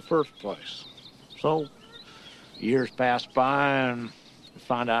was in the first place. So, years pass by and you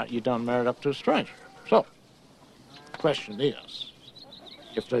find out you done married up to a stranger. So, the question is,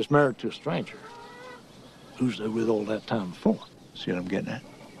 if they's married to a stranger, who's they with all that time before? See what I'm getting at?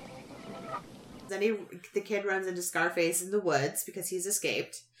 Then the kid runs into Scarface in the woods because he's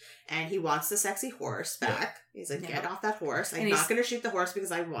escaped, and he wants the sexy horse back. He's like, get off that horse. I'm not going to shoot the horse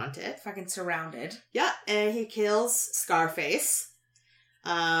because I want it. Fucking surrounded. Yeah, and he kills Scarface.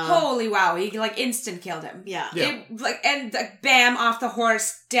 Holy wow, he instant killed him. Yeah. Bam, off the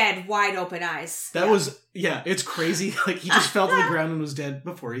horse, dead, wide open eyes. That was, it's crazy. He just fell to the ground and was dead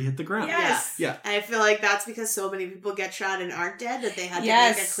before he hit the ground. Yes. Yeah. And I feel like that's because so many people get shot and aren't dead that they had to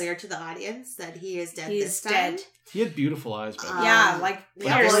make it clear to the audience that he is dead this time. Dead. He had beautiful eyes, by the way. You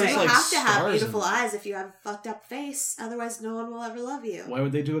have to have stars beautiful in them. eyes if you have a fucked up face. Otherwise, no one will ever love you. Why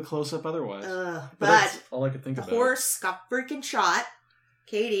would they do a close-up otherwise? But that's all I could think the about. horse got freaking shot.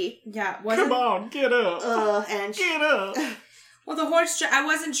 Katie. Yeah. Come on, get up. And get up. Well, the horse, I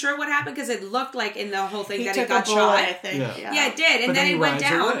wasn't sure what happened because it looked like in the whole thing He that took it got a bullet, shot. I think. Yeah, it did. And But then then it he went rides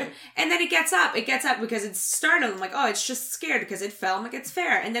down. away. And then it gets up. It gets up because it's startled. I'm like, oh, it's just scared because it fell. I'm like, it's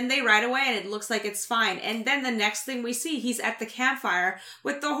fair. And then they ride away and it looks like it's fine. And then the next thing we see, he's at the campfire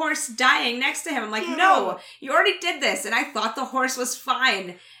with the horse dying next to him. I'm like, no, you already did this. And I thought the horse was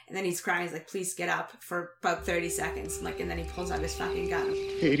fine. And then he's crying. He's like, please get up for about 30 seconds. I'm like, and then he pulls out his fucking gun.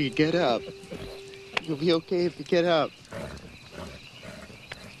 Katie, get up. You'll be okay if you get up.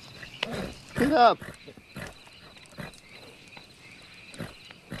 Get up.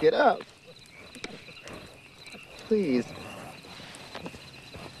 Get up. Please.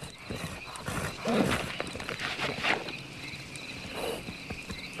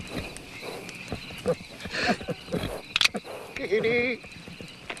 Katie.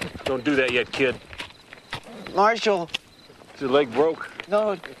 Don't do that yet, kid. Marshall. Is your leg broke?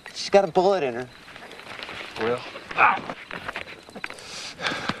 No, she's got a bullet in her. Well,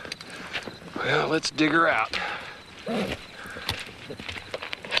 Well, let's dig her out.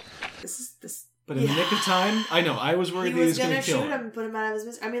 But in the nick of time, I know, I was worried he was going to kill him. Put him out of his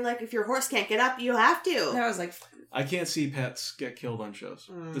misery. I mean, like, if your horse can't get up, you have to. That was like... I can't see pets get killed on shows.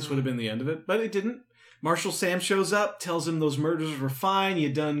 This would have been the end of it, but it didn't. Marshall Sam shows up, tells him those murders were fine,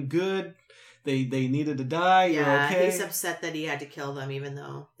 you done good. They needed to die, you're okay. He's upset that he had to kill them, even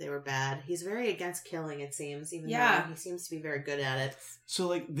though they were bad. He's very against killing, it seems, even though he seems to be very good at it. So,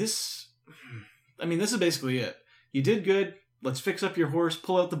 like, this... I mean, this is basically it. You did good, let's fix up your horse,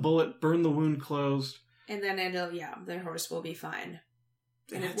 pull out the bullet, burn the wound closed. And then the horse will be fine.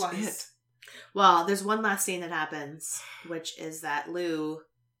 And it was. It. Well, there's one last scene that happens, which is that Lou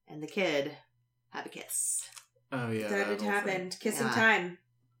and the kid have a kiss. Oh, yeah. That it happened. Kissing time.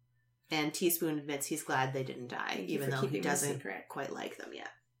 And Teaspoon admits he's glad they didn't die, even though he doesn't quite like them yet.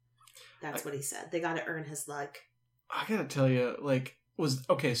 That's what he said. They gotta earn his luck. I gotta tell you, like,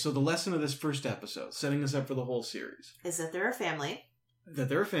 so the lesson of this first episode, setting us up for the whole series, is that they're a family.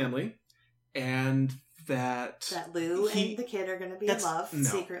 And that Lou and the kid are going to be in love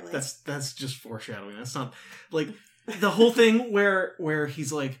secretly. That's just foreshadowing. That's not like the whole thing where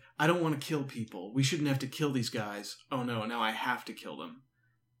he's like, I don't want to kill people. We shouldn't have to kill these guys. Oh no, now I have to kill them.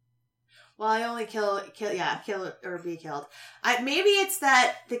 Well, I only kill or be killed. Maybe it's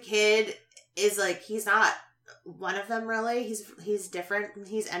that the kid is like, he's not one of them really. He's different.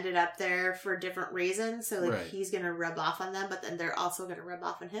 He's ended up there for different reasons. So like he's gonna rub off on them, but then they're also gonna rub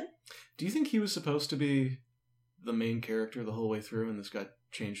off on him. Do you think he was supposed to be the main character the whole way through, and this got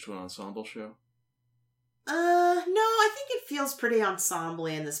changed to an ensemble show? No, I think it feels pretty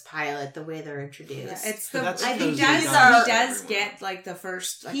ensemble-y in this pilot, the way they're introduced. Yeah, it's the. I think he does get like the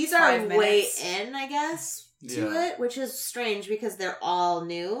first. Like, he's our way in, I guess, to it, which is strange because they're all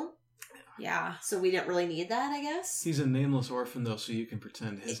new. Yeah. So we didn't really need that, I guess. He's a nameless orphan, though, so you can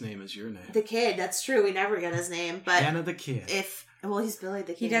pretend his name is your name. The kid, that's true. We never get his name, but Hannah the kid. He's Billy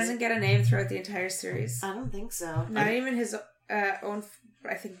the kid. He doesn't get a name throughout the entire series. I don't think so. Not even his own,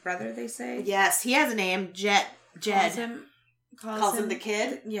 I think, brother, they say. Yes, he has a name. Jed. Calls him the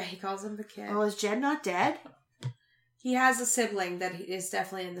kid? Yeah, he calls him the kid. Oh, is Jed not dead? He has a sibling that is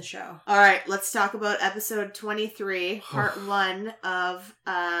definitely in the show. All right, let's talk about episode 23, part 1 of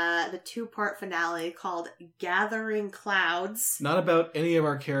the 2-part finale called Gathering Clouds. Not about any of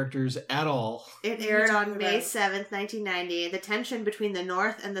our characters at all. It aired on May 7th, 1990. The tension between the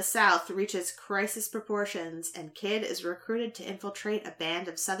North and the South reaches crisis proportions, and Kid is recruited to infiltrate a band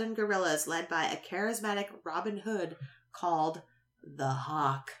of Southern guerrillas led by a charismatic Robin Hood called the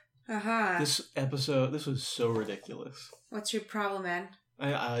Hawk. This was so ridiculous. What's your problem, man?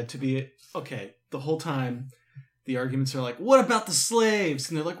 The whole time, the arguments are like, what about the slaves?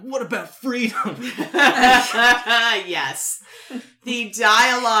 And they're like, what about freedom? Yes. The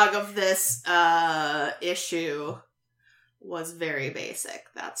dialogue of this issue was very basic,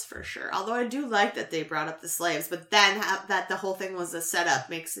 that's for sure. Although I do like that they brought up the slaves, but then that the whole thing was a setup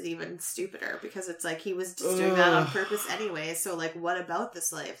makes it even stupider, because it's like he was just doing that on purpose anyway, so like, what about the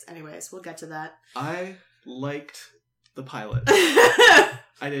slaves? Anyways, we'll get to that. I liked the pilot.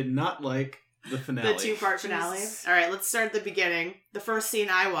 I did not like the finale. The 2-part finale. Alright, let's start at the beginning. The first scene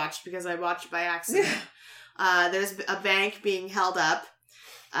I watched, because I watched by accident. There's a bank being held up.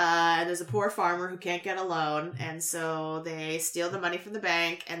 There's a poor farmer who can't get a loan, and so they steal the money from the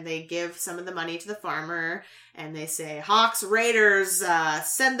bank, and they give some of the money to the farmer, and they say, Hawks Raiders,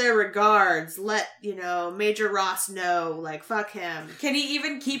 send their regards, let, Major Ross know, like, fuck him. Can he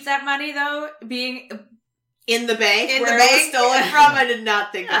even keep that money, though, being... In the bank? Where it was stolen from? I did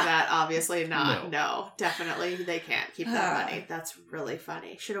not think of that, obviously not. No, definitely they can't keep that money. That's really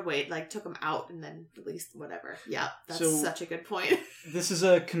funny. Should have waited, took them out and then released whatever. Yeah, that's such a good point. This is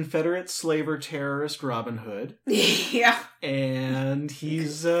a Confederate slaver terrorist, Robin Hood. Yeah. And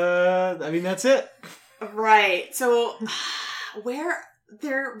he's, that's it. Right. So, where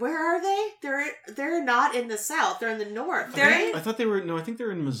are they? They're not in the South. They're in the North. I thought they were. No, I think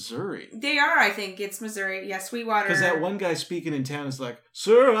they're in Missouri. They are. I think it's Missouri. Yeah, Sweetwater. Because that one guy speaking in town is like,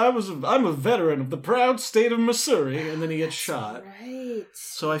 "Sir, I'm a veteran of the proud state of Missouri," and then he gets shot. Right.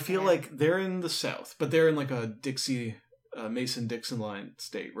 So I feel like they're in the South, but they're in like a Mason-Dixon line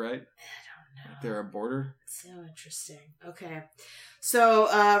state, right? I don't know. They're a border. So interesting. Okay. So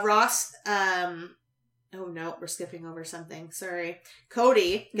Ross. Oh, no, we're skipping over something. Sorry.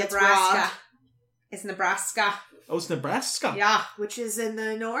 Cody gets robbed. It's Nebraska. Oh, it's Nebraska. Yeah. Which is in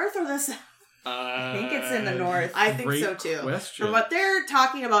the North or the South? I think it's in the North. I think so, too. Question. From what they're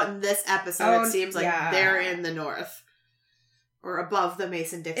talking about in this episode, it seems like they're in the North. Or above the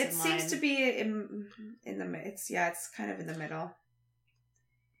Mason-Dixon line. It seems to be in the... It's kind of in the middle.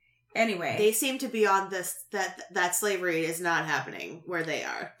 Anyway. They seem to be on this, that slavery is not happening where they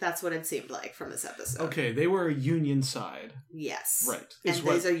are. That's what it seemed like from this episode. Okay, they were Union side. Yes. Right. And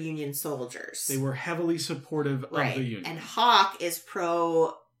these are Union soldiers. They were heavily supportive of the Union. And Hawk is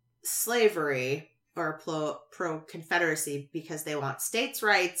pro-slavery or pro-Confederacy because they want states'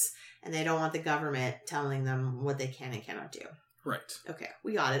 rights and they don't want the government telling them what they can and cannot do. Right. Okay,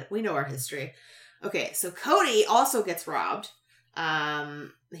 we got it. We know our history. Okay, so Cody also gets robbed.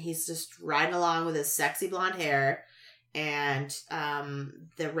 He's just riding along with his sexy blonde hair, and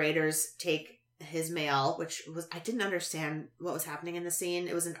the raiders take his mail, which was, I didn't understand what was happening in the scene.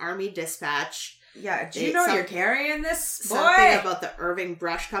 It was an army dispatch. Yeah, do you know you're carrying this, boy? Something about the Irving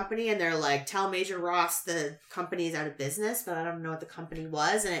Brush Company, and they're like, tell Major Ross the company's out of business, but I don't know what the company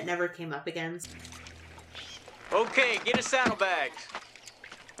was, and it never came up again. Okay, get a saddlebags.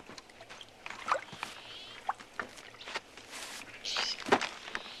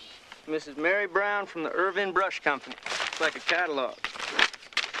 Mrs. Mary Brown from the Irvin Brush Company. It's like a catalog.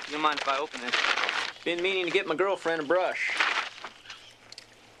 You don't mind if I open this? Been meaning to get my girlfriend a brush.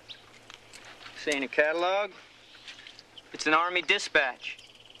 This ain't a catalog. It's an Army dispatch.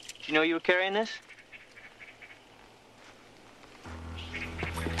 Did you know you were carrying this?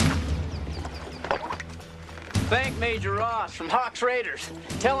 Thank Major Ross from Hawks Raiders.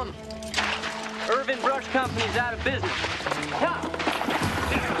 Tell him Irvin Brush Company's out of business. Come.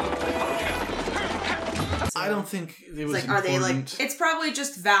 I don't think it was like, important. are they like? It's probably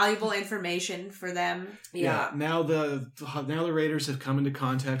just valuable information for them. Yeah. Now the Raiders have come into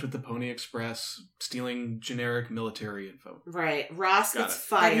contact with the Pony Express, stealing generic military info. Right. Ross gets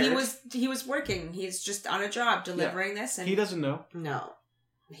fired. And he was working. He's just on a job delivering this. And he doesn't know. No.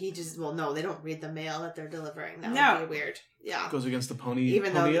 He just, no, they don't read the mail that they're delivering. That would be weird. Yeah. Goes against the Pony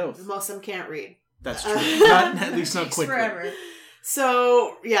Even pony though oath. most of them can't read. That's true. At least not quickly. Forever.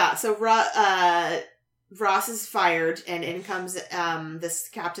 So Ross is fired, and in comes this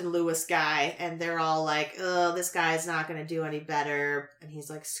Captain Lewis guy, and they're all like, oh, this guy's not going to do any better. And he's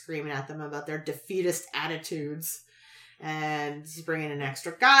like screaming at them about their defeatist attitudes. And he's bringing in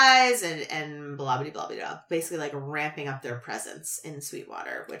extra guys and blah, blah, blah, blah, blah. Basically like ramping up their presence in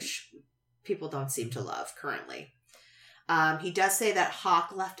Sweetwater, which people don't seem to love currently. He does say that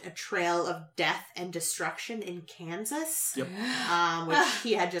Hawk left a trail of death and destruction in Kansas, yep. Which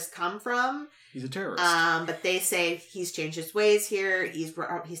he had just come from. He's a terrorist. But they say he's changed his ways here.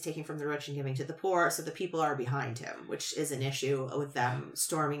 He's taking from the rich and giving to the poor, so the people are behind him, which is an issue with them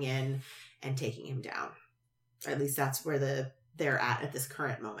storming in and taking him down. Or at least that's where they're at this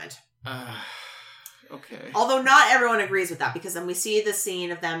current moment. Okay. Although not everyone agrees with that, because then we see the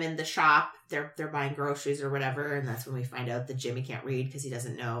scene of them in the shop. They're buying groceries or whatever, and that's when we find out that Jimmy can't read because he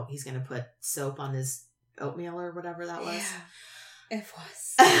doesn't know he's going to put soap on his oatmeal or whatever that was. Yeah, it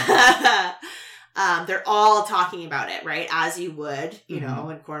was. They're all talking about it, right? As you would, you know,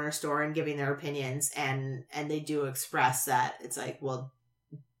 in Corner Store, and giving their opinions, and they do express that it's like, well,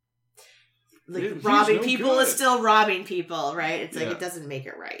 like robbing people is still robbing people, right? It's like it doesn't make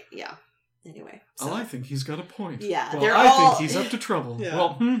it right. Yeah. Anyway. So. I think he's got a point. Yeah. Well, I think he's up to trouble. Yeah.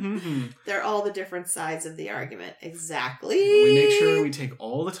 Well, they're all the different sides of the argument. Exactly. We make sure we take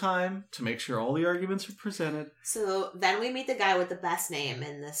all the time to make sure all the arguments are presented. So then we meet the guy with the best name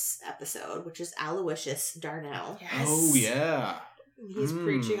in this episode, which is Aloysius Darnell. Yes. Oh, yeah. He's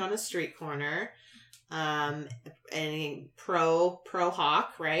preaching on a street corner. And pro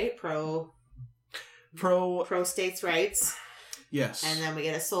Hawk, right? Pro states' rights. Yes. And then we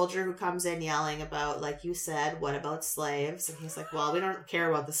get a soldier who comes in yelling about, like you said, what about slaves? And he's like, well, we don't care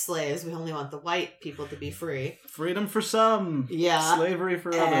about the slaves. We only want the white people to be free. Freedom for some. Yeah. Slavery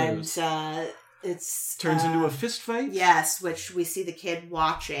for others. And it's... Turns into a fist fight? Yes, which we see the kid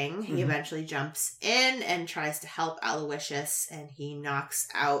watching. He eventually jumps in and tries to help Aloysius, and he knocks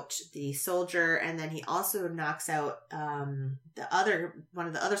out the soldier, and then he also knocks out one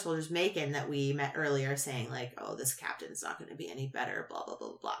of the other soldiers, Macon, that we met earlier, saying like, oh, this captain's not going to be any better, blah, blah,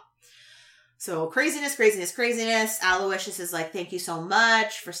 blah, blah. So craziness. Aloysius is like, thank you so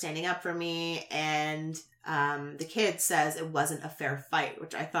much for standing up for me, and the kid says it wasn't a fair fight,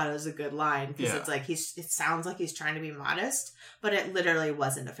 which I thought was a good line, because it's like it sounds like he's trying to be modest, but it literally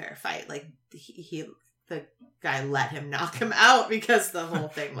wasn't a fair fight. Like the guy let him knock him out because the whole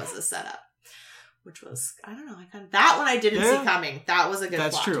thing was a setup, which was, I don't know, that one I didn't see coming. That was a good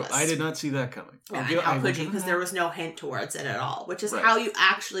plot true. twist. I did not see that coming. How could you? Because there was no hint towards it at all, which is how you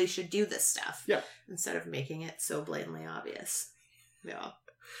actually should do this stuff. Yeah. Instead of making it so blatantly obvious. Yeah.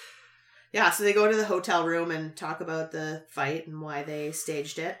 Yeah, so they go to the hotel room and talk about the fight and why they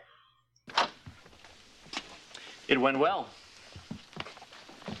staged it. It went well.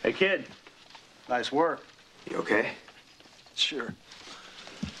 Hey, kid. Nice work. You okay? Sure.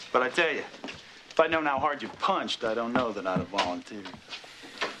 But I tell you, if I'd known how hard you punched, I don't know that I'd have volunteered.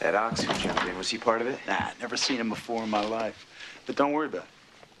 That ox who jumped in, was he part of it? Nah, never seen him before in my life. But don't worry about it.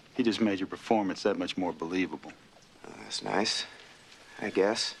 He just made your performance that much more believable. Oh, that's nice, I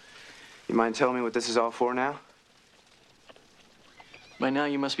guess. You mind telling me what this is all for now? By now,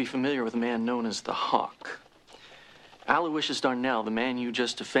 you must be familiar with a man known as the Hawk. Aloysius Darnell, the man you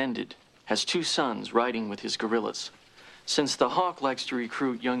just defended, has 2 sons riding with his guerrillas. Since the Hawk likes to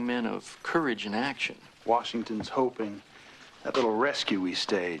recruit young men of courage and action. Washington's hoping that little rescue we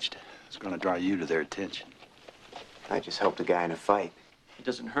staged is going to draw you to their attention. I just helped a guy in a fight. It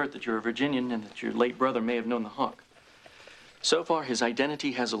doesn't hurt that you're a Virginian and that your late brother may have known the Hawk. So far, his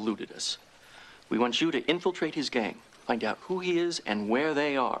identity has eluded us. We want you to infiltrate his gang, find out who he is and where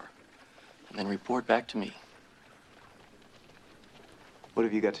they are, and then report back to me. What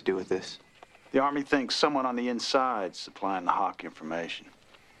have you got to do with this? The Army thinks someone on the inside's supplying the Hawk information.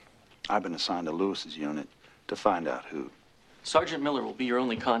 I've been assigned to Lewis's unit to find out who. Sergeant Miller will be your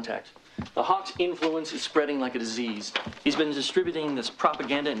only contact. The Hawk's influence is spreading like a disease. He's been distributing this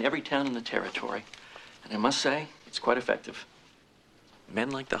propaganda in every town in the territory. And I must say, it's quite effective.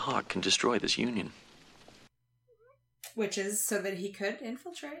 Men like the Hawk can destroy this union. Which is so that he could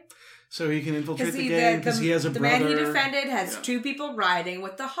infiltrate. So he can infiltrate the gang because he has a brother. The man he defended has 2 people riding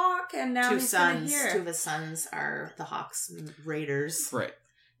with the Hawk, and now 2 he's sons. hear. 2 of his sons are the Hawk's raiders. Right.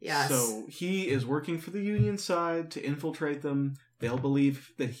 Yes. So he is working for the Union side to infiltrate them. They'll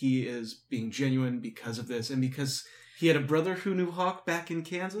believe that he is being genuine because of this, and because he had a brother who knew Hawk back in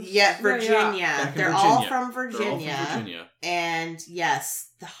Kansas. Yeah, Virginia. They're all from Virginia. And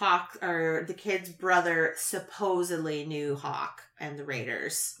yes, the Hawk, or the kid's brother, supposedly knew Hawk and the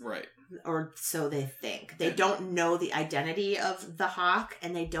Raiders. Right. Or so they think. They don't know the identity of the Hawk,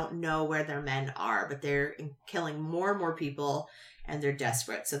 and they don't know where their men are, but they're killing more and more people, and they're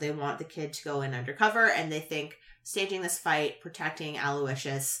desperate. So they want the kid to go in undercover, and they think staging this fight, protecting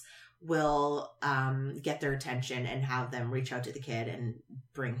Aloysius, will get their attention and have them reach out to the kid and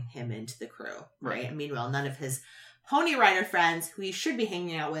bring him into the crew. Right. And meanwhile, none of his Pony Rider friends, who he should be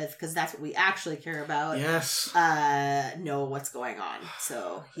hanging out with, because that's what we actually care about, know what's going on.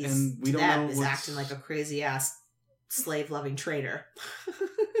 So he's acting like a crazy ass slave loving traitor,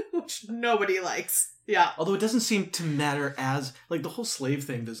 which nobody likes. Yeah. Although it doesn't seem to matter as, like, the whole slave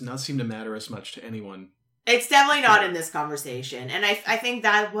thing does not seem to matter as much to anyone. It's definitely not in this conversation. And I think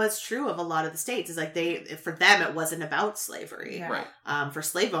that was true of a lot of the states. Is like for them, it wasn't about slavery. Yeah. Right. For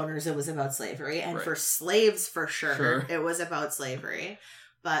slave owners, it was about slavery. And for slaves, for sure, it was about slavery.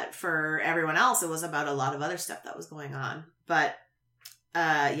 But for everyone else, it was about a lot of other stuff that was going on. But,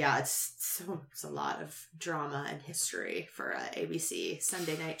 it's a lot of drama and history for an ABC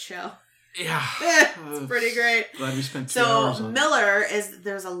Sunday night show. Yeah. It's pretty great. Glad we spent 2 hours on Miller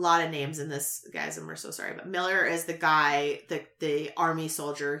there's a lot of names in this, guys, and we're so sorry, but Miller is the guy, the army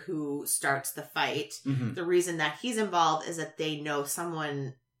soldier who starts the fight. Mm-hmm. The reason that he's involved is that they know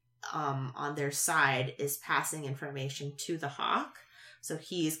someone on their side is passing information to the Hawk. So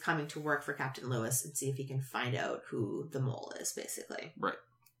he's coming to work for Captain Lewis and see if he can find out who the mole is, basically. Right.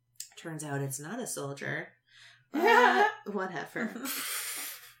 Turns out it's not a soldier. But whatever.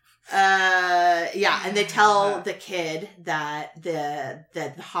 And they tell the kid that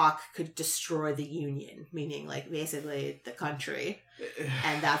the Hawk could destroy the Union, meaning like basically the country,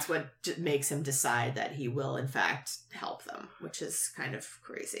 and that's what makes him decide that he will in fact help them, which is kind of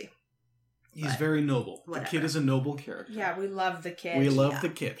crazy. He's very noble. Whatever. The kid is a noble character. Yeah, we love the kid. We love the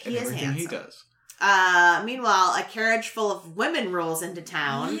kid and He is everything handsome. he does. Meanwhile, a carriage full of women rolls into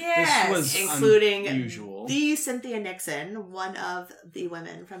town. Yes. This was including unusual. the Cynthia Nixon, one of the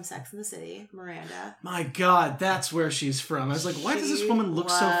women from Sex and the City, Miranda. My God, that's where she's from. I was like, why does this woman look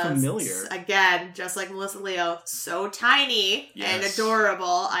so familiar? Again, just like Melissa Leo, so tiny and adorable.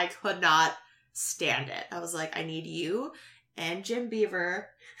 I could not stand it. I was like, I need you and Jim Beaver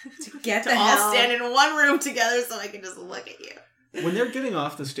to get to all stand in one room together so I can just look at you. When they're getting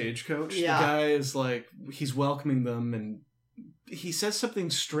off the stagecoach, the guy is like, he's welcoming them, and he says something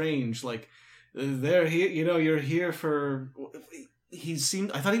strange, like, they're here, you're here for...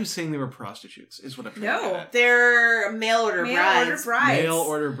 I thought he was saying they were prostitutes, is what I'm trying to get at. They're mail order brides. Mail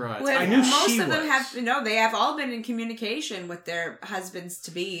order brides. Well, I knew most she of them was. they have all been in communication with their husbands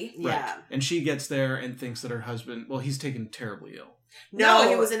to be. Right. And she gets there and thinks that her husband, he's taken terribly ill. No,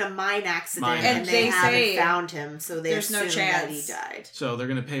 he was in a mine accident, and they haven't found him, so there's no chance that he died. So they're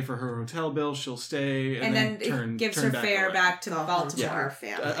going to pay for her hotel bill. She'll stay, and then turn gives turn her fare back to Baltimore. Her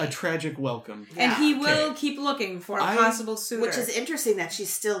family. A tragic welcome. And he will keep looking for a possible suitor. Which is interesting that she's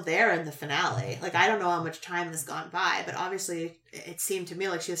still there in the finale. Like, I don't know how much time has gone by, but obviously it seemed to me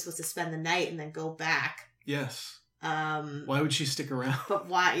like she was supposed to spend the night and then go back. Yes. Why would she stick around? But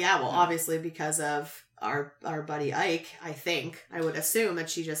why? Yeah, well, obviously because of our buddy Ike, I think. I would assume that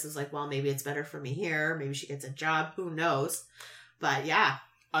she just is like, well, maybe it's better for me here. Maybe she gets a job. Who knows? But yeah.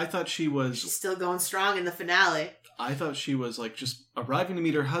 I thought she's still going strong in the finale. I thought she was like just arriving to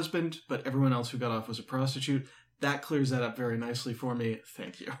meet her husband, but everyone else who got off was a prostitute. That clears that up very nicely for me.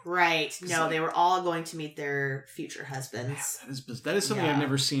 Thank you. Right. No, they were all going to meet their future husbands. Yeah, that is something I've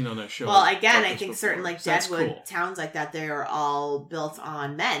never seen on a show. Well, again, I think certain like Deadwood towns like that, they are all built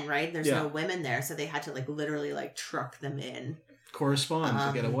on men, right? There's no women there, so they had to like literally like truck them in. Correspond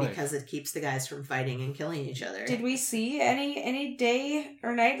to get away. Because it keeps the guys from fighting and killing each other. Did we see any day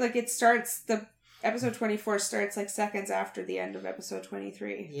or night? Like it starts, episode 24 starts like seconds after the end of episode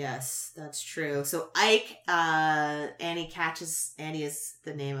 23. Yes, that's true. So Ike, Annie is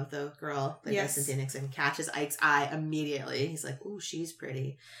the name of the girl, Cynthia Nixon, catches Ike's eye immediately. He's like, ooh, she's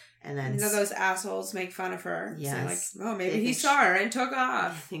pretty. And then those assholes make fun of her. Yes. Like, oh, maybe he saw her and took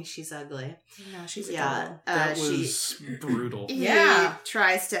off. I think she's ugly. No, she's adorable. That was brutal. He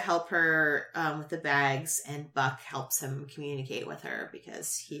tries to help her with the bags, and Buck helps him communicate with her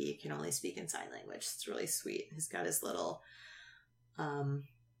because he can only speak in sign language. It's really sweet. He's got his little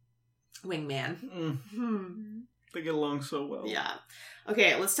wingman. They get along so well. Yeah.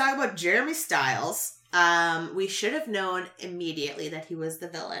 Okay, let's talk about Jeremy Stiles. We should have known immediately that he was the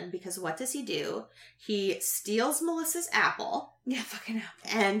villain, because what does he do? He steals Melissa's apple. Yeah, fucking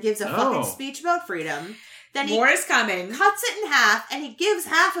apple. And gives a fucking speech about freedom. Then more is coming. Cuts it in half, and he gives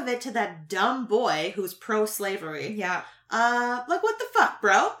half of it to that dumb boy who's pro-slavery. Yeah. Like, what the fuck,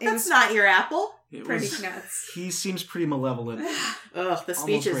 bro? That's not your apple. Pretty nuts. He seems pretty malevolent. Ugh, the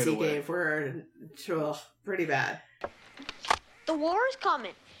speeches he gave were pretty bad. The war is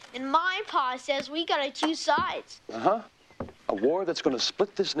coming. And my pa says we gotta choose sides. Uh-huh. A war that's gonna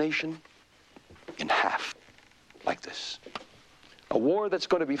split this nation in half. Like this. A war that's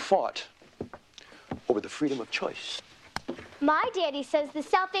gonna be fought over the freedom of choice. My daddy says the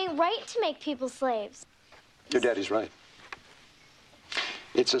South ain't right to make people slaves. Your daddy's right.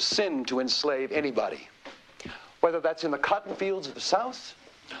 It's a sin to enslave anybody. Whether that's in the cotton fields of the South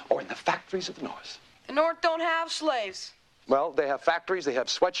or in the factories of the North. The North don't have slaves. Well, they have factories, they have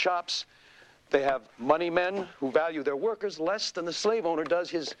sweatshops, they have money men who value their workers less than the slave owner does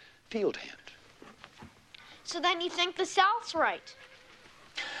his field hand. So then you think the South's right?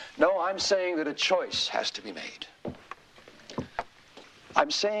 No, I'm saying that a choice has to be made.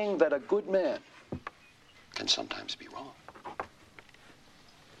 I'm saying that a good man can sometimes be wrong.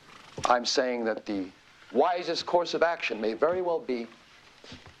 I'm saying that the wisest course of action may very well be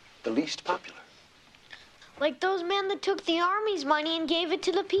the least popular. Like those men that took the army's money and gave it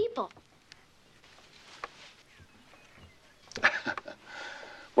to the people.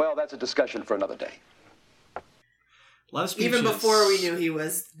 Well, that's a discussion for another day. A lot of speeches. Even before we knew he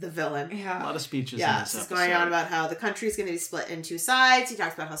was the villain. Yeah. A lot of speeches in this he's episode. going on about how the country is going to be split in two sides. He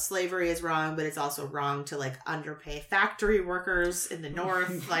talks about how slavery is wrong, but it's also wrong to like underpay factory workers in the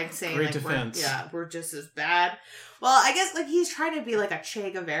North, like saying Great like defense. we're just as bad. Well, I guess like he's trying to be like a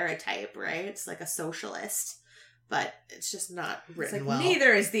Che Guevara type, right? It's like a socialist, but it's just not written well.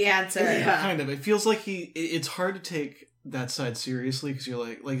 Neither is the answer. Yeah. Kind of. It feels like it's hard to take that side seriously because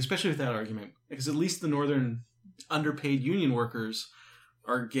you're like especially with that argument, because at least the northern underpaid union workers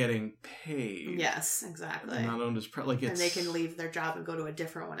are getting paid. Yes, exactly. They're not owned as and they can leave their job and go to a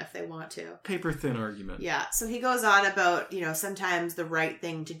different one if they want to. Paper thin argument. Yeah. So he goes on about, sometimes the right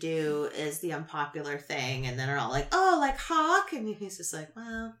thing to do is the unpopular thing, and then they're all like, oh, like Hawk, and he's just like,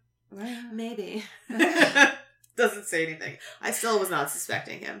 well, maybe. Doesn't say anything. I still was not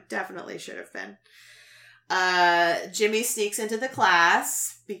suspecting him. Definitely should have been. Jimmy sneaks into the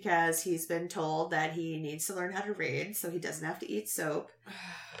class because he's been told that he needs to learn how to read so he doesn't have to eat soap.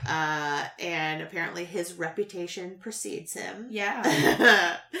 And apparently his reputation precedes him.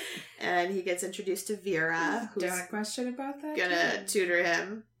 Yeah. And he gets introduced to Vera, who's don't question about that. Gonna tutor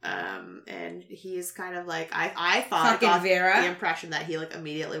him. And he's kind of like, I thought Fucking I got Vera. the impression that he like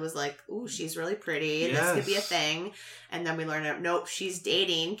immediately was like, ooh, she's really pretty. Yes. This could be a thing. And then we learn out, nope, she's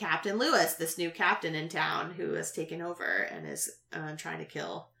dating Captain Lewis, this new captain in town who has taken over and is trying to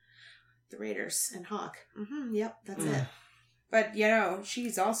kill the Raiders and Hawk. Mm-hmm, yep, that's it. But,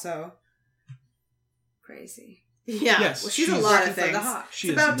 she's also crazy. Yeah, Yes, well, she's a lot of for the things. Hawk. It's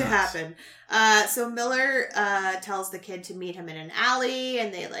about to happen. So Miller tells the kid to meet him in an alley,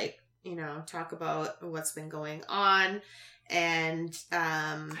 and they talk about what's been going on, and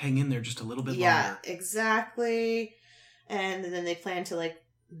hang in there just a little bit yeah, longer. exactly. And then they plan to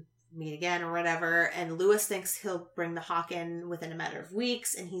meet again or whatever. And Lewis thinks he'll bring the Hawk in within a matter of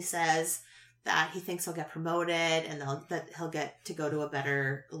weeks, and he says that he thinks he'll get promoted and that he'll get to go to a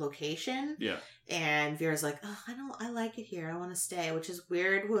better location. Yeah. And Vera's like, oh, I like it here. I want to stay, which is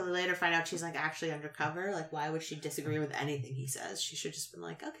weird. We'll later find out she's actually undercover. Why would she disagree with anything he says? She should just been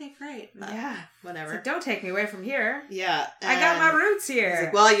like, okay, great. But yeah. Whatever. It's don't take me away from here. Yeah. I got my roots here. He's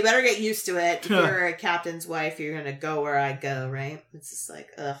like, well, you better get used to it. If you're a captain's wife, you're going to go where I go, right? It's just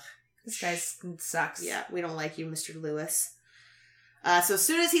ugh. This guy sucks. Yeah, we don't like you, Mr. Lewis. So as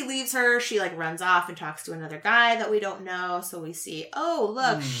soon as he leaves her, she runs off and talks to another guy that we don't know. So we see, oh,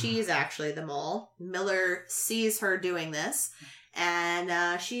 look, she's actually the mole. Miller sees her doing this,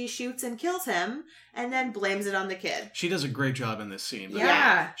 and she shoots and kills him, and then blames it on the kid. She does a great job in this scene.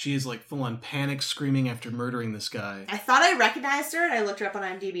 Yeah. She is full on panic screaming after murdering this guy. I thought I recognized her, and I looked her up on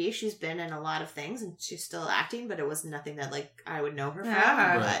IMDb. She's been in a lot of things, and she's still acting, but it was nothing that I would know her from.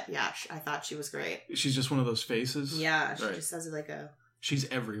 Yeah. But yeah, I thought she was great. She's just one of those faces. Yeah, she Right. just has a She's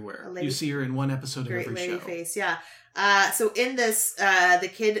everywhere. A lady- You see her in one episode of great every lady show. face. Yeah. So in this, the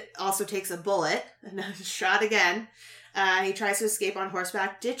kid also takes a bullet and shot again. He tries to escape on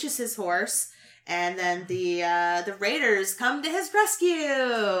horseback, ditches his horse, and then the raiders come to his rescue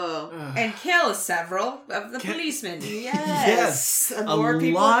and kill several of the policemen. Yes. A More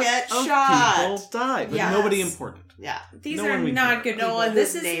people lot get of shot. people die, but Yes. nobody important. Yeah. These No are one we not care good about. people. one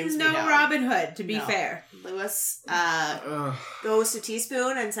This whose is names no we know. Robin Hood, to be No. fair. Lewis goes to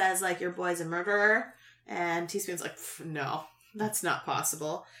Teaspoon and says, your boy's a murderer. And Teaspoon's like, no, that's not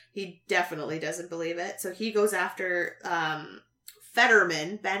possible. He definitely doesn't believe it. So he goes after Ben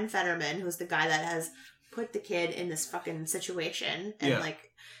Fetterman, who's the guy that has put the kid in this fucking situation. And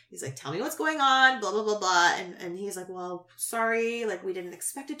he's like, tell me what's going on, blah, blah, blah, blah. And he's like, well, sorry, we didn't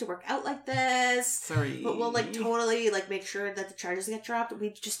expect it to work out like this. Sorry. But we'll totally make sure that the charges get dropped. We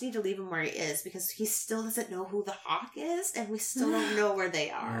just need to leave him where he is because he still doesn't know who the Hawk is and we still don't know where they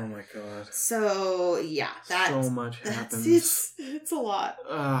are. Oh my god. So yeah, So much happens. It's a lot.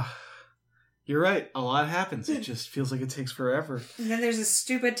 You're right. A lot happens. It just feels like it takes forever. And then there's a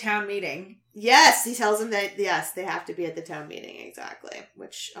stupid town meeting. Yes, he tells them that, yes, they have to be at the town meeting, exactly.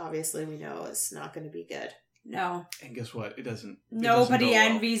 Which, obviously, we know is not going to be good. No. And guess what? It doesn't. Nobody go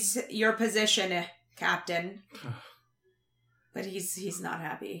well. envies your position, Captain. But he's not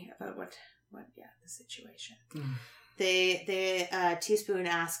happy about the situation. Teaspoon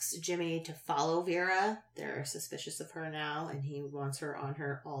asks Jimmy to follow Vera. They're suspicious of her now, and he wants her on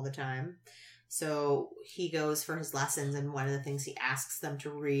her all the time. So he goes for his lessons, and one of the things he asks them to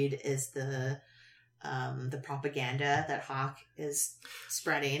read is the propaganda that Hawk is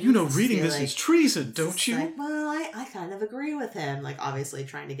spreading. Reading this is treason, don't you? Well, I kind of agree with him. Obviously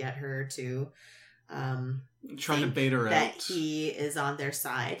trying to get her to trying to bait her that out. he is on their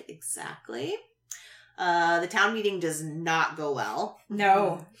side. Exactly. The town meeting does not go well.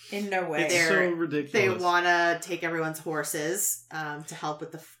 No, in no way. It's so ridiculous. They want to take everyone's horses to help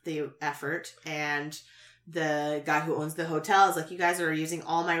with the effort, and the guy who owns the hotel is like, you guys are using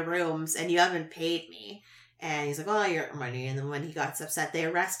all my rooms and you haven't paid me. And he's like, oh, your money. And then when he got upset, they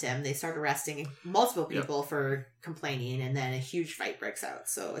arrest him. They start arresting multiple people for complaining, and then a huge fight breaks out.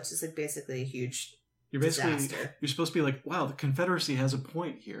 So it's just basically a huge disaster. You're supposed to be like, wow, the Confederacy has a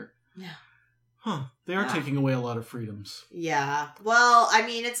point here. Yeah. Huh. They are taking away a lot of freedoms. Yeah. Well, I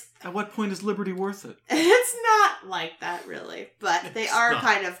mean, At what point is liberty worth it? It's not like that, really. But they are not.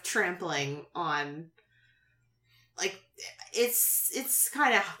 kind of trampling on... It's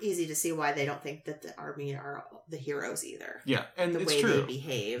kind of easy to see why they don't think that the army are the heroes either. Yeah, and the it's way true. they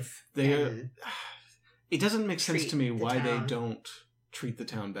behave. It doesn't make sense to me treat the why they town. don't treat the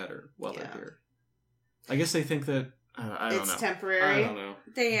town better while they're here. I guess they think that... I don't know. It's temporary. I don't know.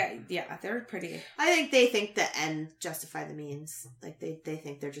 They're pretty... I think they think the end justify the means. They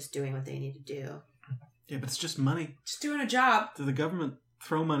think they're just doing what they need to do. Yeah, but it's just money. Just doing a job. Do the government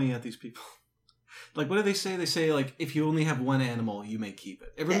throw money at these people? What do they say? They say, if you only have one animal, you may keep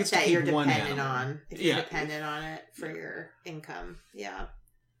it. Everyone gets to keep you're one dependent animal. on. If you're dependent on it for your income. Yeah.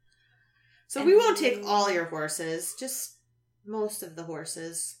 So we won't take all your horses, just most of the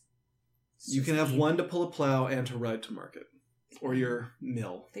horses. You can have one to pull a plow and to ride to market. Or your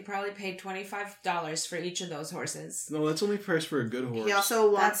mill. They probably paid $25 for each of those horses. No, that's only price for a good horse. He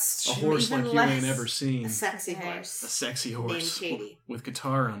also wants a horse like you ain't ever seen. A sexy horse. A sexy horse named Katie. with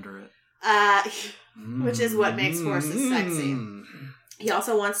guitar under it. Which is what makes horses sexy. He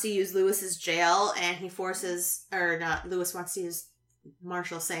also wants to use Lewis's jail, and Lewis wants to use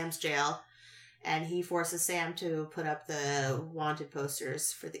Marshall Sam's jail, and he forces Sam to put up the wanted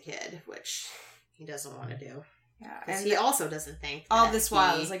posters for the kid, which he doesn't want to do. Yeah, and he also doesn't think all this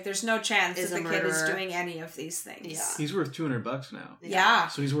while is like there's no chance that the kid is murderer. doing any of these things. Yeah. He's worth $200 now. Yeah.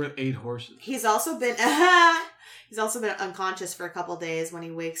 So he's worth 8 horses. He's also been unconscious for a couple days. When he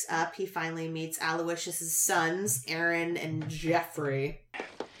wakes up, he finally meets Aloysius' sons, Aaron and Jeffrey.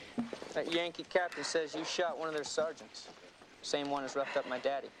 That Yankee captain says you shot one of their sergeants. Same one as roughed up my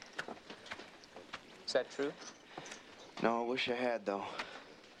daddy. Is that true? No, I wish I had, though.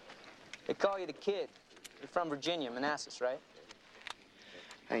 They call you the kid. You're from Virginia, Manassas, right?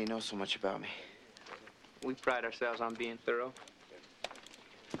 How you know so much about me? We pride ourselves on being thorough.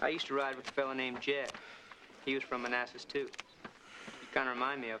 I used to ride with a fellow named Jed. He was from Manassas, too. You kind of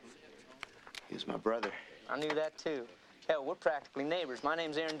remind me of him. He was my brother. I knew that, too. Hell, we're practically neighbors. My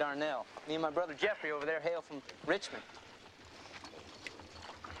name's Aaron Darnell. Me and my brother Jeffrey over there hail from Richmond.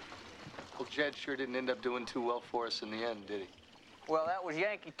 Well, Jed sure didn't end up doing too well for us in the end, did he? Well, that was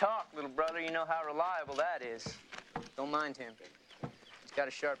Yankee talk, little brother. You know how reliable that is. Don't mind him. He's got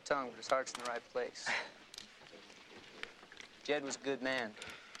a sharp tongue, but his heart's in the right place. Jed was a good man.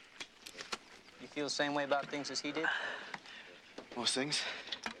 You feel the same way about things as he did? Most things.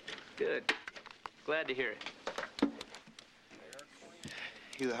 Good. Glad to hear it.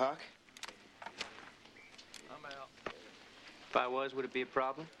 You the Hawk? I'm out. If I was, would it be a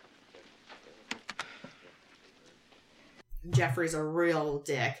problem? Jeffrey's a real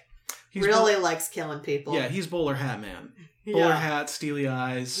dick. He really likes killing people. Yeah, he's bowler hat man. Yeah. Bowler hat, steely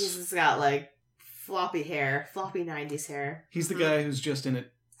eyes. He's got like floppy hair, floppy 90s hair. He's the guy who's just in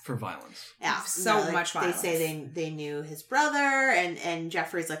it for violence. Yeah, So much violence. They say they knew his brother, and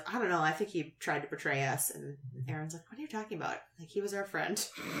Jeffrey's like, I don't know, I think he tried to betray us. And Aaron's like, what are you talking about? Like, he was our friend.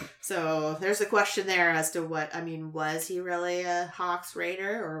 So there's a question there as to was he really a Hawks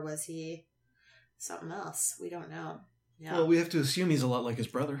Raider, or was he something else? We don't know. Yeah. Well, we have to assume he's a lot like his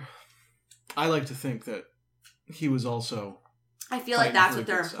brother. I like to think that he was also... I feel like that's what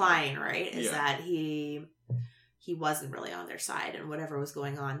they're side. implying, right? Is Yeah. that he wasn't really on their side, and whatever was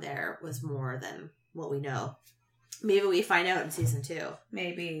going on there was more than what we know. Maybe we find out in season 2.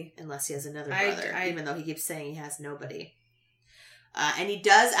 Maybe. Unless he has another brother, even though he keeps saying he has nobody. And he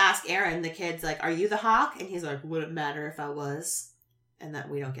does ask Aaron, the kid's like, are you the Hawk? And he's like, would it matter if I was? And that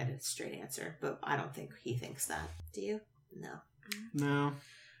we don't get a straight answer, but I don't think he thinks that. Do you? No. No.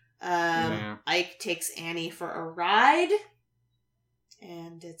 Yeah. Ike takes Annie for a ride,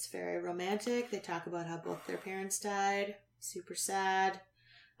 and it's very romantic. They talk about how both their parents died. Super sad.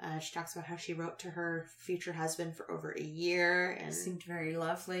 She talks about how she wrote to her future husband for over a year, and seemed very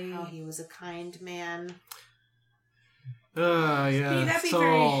lovely. How he was a kind man. Yeah, that'd be it's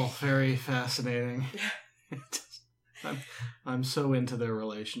all very fascinating. I'm so into their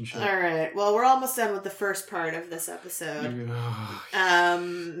relationship. All right. Well, we're almost done with the first part of this episode.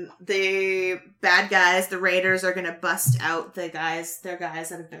 The bad guys, the Raiders, are going to bust out their guys that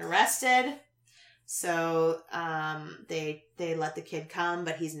have been arrested. So they let the kid come,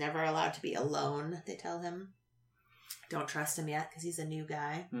 but he's never allowed to be alone. They tell him, don't trust him yet because he's a new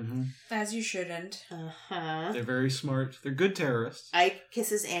guy. Mm-hmm. As you shouldn't. They're very smart. They're good terrorists. Ike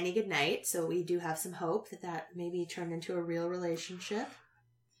kisses Annie goodnight, so we do have some hope that maybe turned into a real relationship.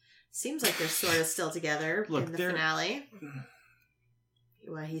 Seems like they're sort of still together in the finale.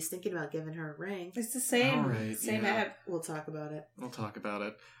 Well, he's thinking about giving her a ring. It's the same. All right, same yeah. app. We'll talk about it. We'll talk about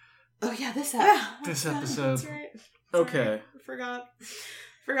it. Oh yeah, this episode. This episode. That's right. Okay.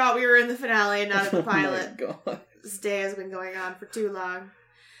 Forgot we were in the finale and not in the Oh my pilot. God. This day has been going on for too long.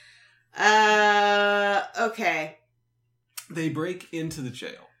 Okay. They break into the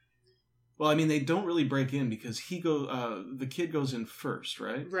jail. Well, I mean, they don't really break in because the kid goes in first,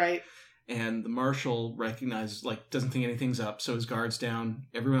 right? Right. And the marshal recognizes, doesn't think anything's up, so his guard's down.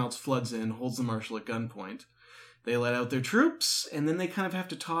 Everyone else floods in, holds the marshal at gunpoint. They let out their troops, and then they kind of have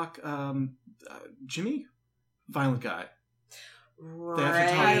to talk Jimmy, violent guy. Right. They have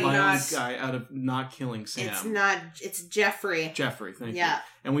to talk violent guy out of not killing Sam. It's Jeffrey. Jeffrey, thank you. Yeah.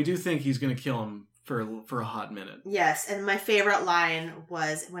 And we do think he's going to kill him for a hot minute. Yes, and my favorite line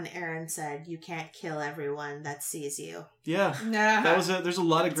was when Aaron said, "You can't kill everyone that sees you." Yeah. That was there's a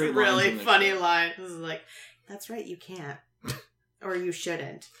lot of great lines really in this funny show. line. This is like, that's right, you can't. Or you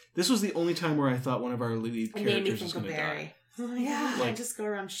shouldn't. This was the only time where I thought one of our lead It made me characters was think going of to die. Barry. Oh, yeah, I just go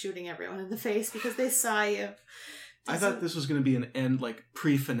around shooting everyone in the face because they saw you. I thought this was going to be an end,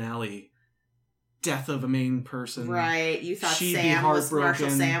 pre-finale death of a main person. Right. You thought She'd Marshall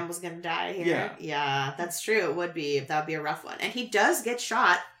Sam was going to die here. Yeah, that's true. It would be. That would be a rough one. And he does get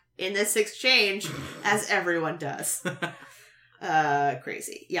shot in this exchange, as everyone does.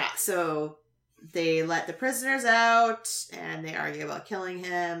 Crazy. Yeah, so they let the prisoners out, and they argue about killing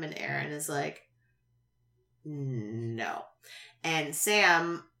him, and Aaron is like, no. And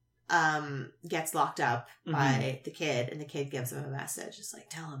Sam gets locked up by the kid, and the kid gives him a message. It's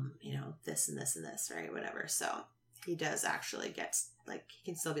like, tell him, this and this and this, right? Whatever. So he does actually get, like, he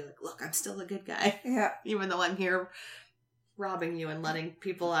can still be like, look, I'm still a good guy. Yeah. Even though I'm here robbing you and letting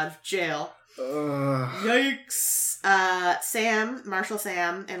people out of jail. Yikes. Marshall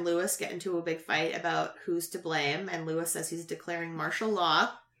Sam, and Lewis get into a big fight about who's to blame, and Lewis says he's declaring martial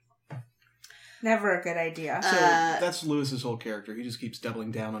law. Never a good idea. So that's Lewis's whole character. He just keeps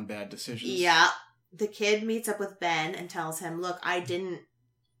doubling down on bad decisions. Yeah. The kid meets up with Ben and tells him, look, I didn't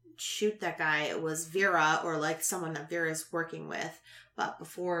shoot that guy. It was Vera, or like someone that Vera's working with. But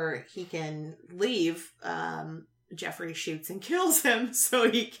before he can leave, Jeffrey shoots and kills him, so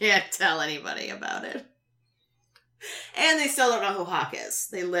he can't tell anybody about it. And they still don't know who Hawk is.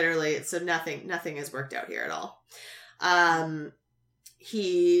 They literally, so nothing has worked out here at all.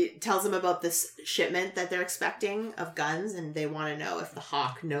 He tells them about this shipment that they're expecting of guns, and they want to know if the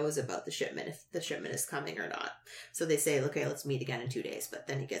Hawk knows about the shipment, if the shipment is coming or not. So they say, okay, let's meet again in 2 days, but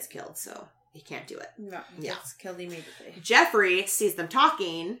then he gets killed, so he can't do it. No, he gets killed immediately. Jeffrey sees them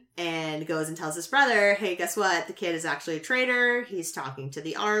talking and goes and tells his brother, hey, guess what? The kid is actually a traitor. He's talking to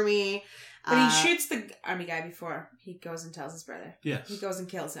the army. But he shoots the army guy before he goes and tells his brother. Yes. He goes and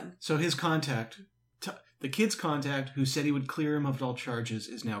kills him. So his contact, the kid's contact, who said he would clear him of all charges,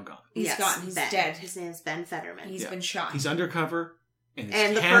 is now gone. He's gone. He's dead. His name's Ben Fetterman. He's been shot. He's undercover, and his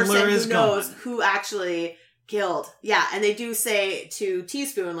and the handler person is who knows gone. who actually killed. Yeah, and they do say to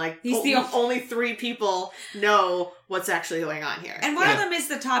Teaspoon, like, He's only 3 people know what's actually going on here. And one of them is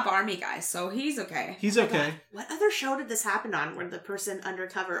the top army guy, so he's okay. He's okay. What other show did this happen on where the person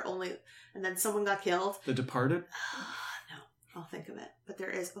undercover only, and then someone got killed? The Departed? I'll think of it. But there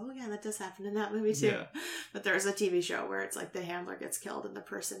is, that does happen in that movie too. Yeah. But there's a TV show where it's like the handler gets killed and the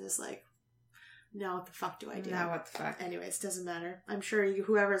person is like, now what the fuck do I do? Now what the fuck? Anyways, doesn't matter. I'm sure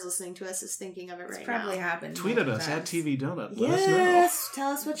whoever's listening to us is thinking of it right now. It's probably happened. Tweet at us at TV Donut. Let us know.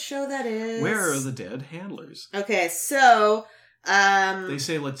 Tell us what show that is. Where are the dead handlers? Okay, so they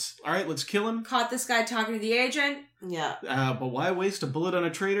say let's kill him. Caught this guy talking to the agent. Yeah. But why waste a bullet on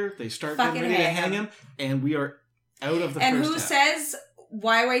a traitor? They start Fucking getting ready to hang him, and we are out of the and first who half. says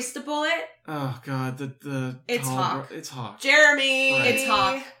why waste a bullet? Oh god, it's Hawk. It's Hawk. Jeremy. Right. It's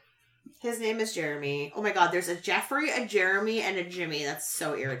Hawk. His name is Jeremy. Oh my god, there's a Jeffrey, a Jeremy, and a Jimmy. That's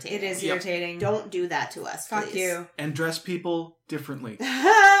so irritating. It is irritating. Don't do that to us, Fuck please. you. And dress people differently.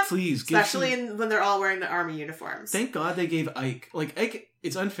 Please. Especially when they're all wearing the army uniforms. Thank God they gave Ike. Like, Ike,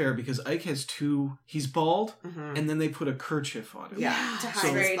 it's unfair because Ike has 2... He's bald, and then they put a kerchief on him. Yeah, to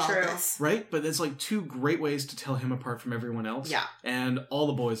hide his baldness. Right? But it's like 2 great ways to tell him apart from everyone else. Yeah. And all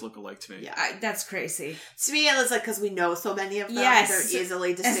the boys look alike to me. Yeah. That's crazy. To me, it's like because we know so many of them, Yes. they're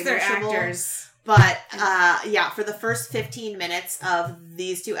easily As distinguishable. they're actors. But, for the first 15 minutes of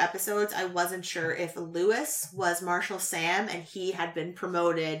these 2 episodes, I wasn't sure if Lewis was Marshall Sam and he had been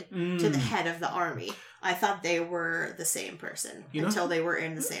promoted to the head of the army. I thought they were the same person until they were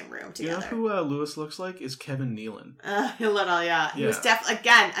in the same room together. You know who Lewis looks like? Is Kevin Nealon. A little, yeah. He was definitely,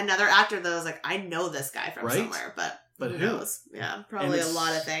 again, another actor that was like, I know this guy from somewhere, but who knows? Yeah, probably a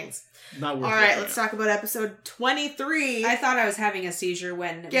lot of things. Not worth All right, let's talk about episode 23. I thought I was having a seizure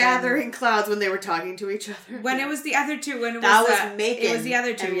when Gathering Clouds, when they were talking to each other. When it was the other 2, when it that was Macon. It was the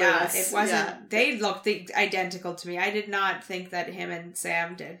other 2, and yeah. Lewis. It wasn't. Yeah. They looked identical to me. I did not think that him and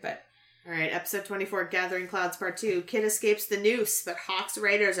Sam did, but. All right, episode 24, Gathering Clouds Part 2. Kid escapes the noose, but Hawk's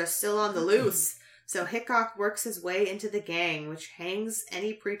raiders are still on the loose. So Hickok works his way into the gang, which hangs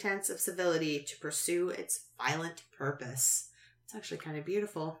any pretense of civility to pursue its violent purpose. It's actually kind of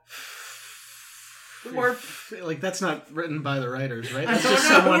beautiful. Like, that's not written by the writers, right? I That's don't just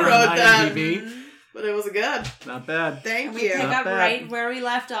know someone who on wrote that. IMDb. But it was good. Not bad. Thank We you. pick Not up bad. right where we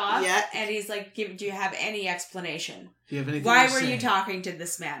left off. Yeah. And he's like, do you have any explanation? Do you have anything Why to were say? you talking to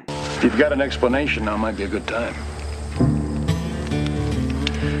this man? If you've got an explanation, now might be a good time.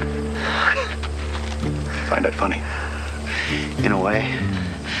 Find that funny? In a way.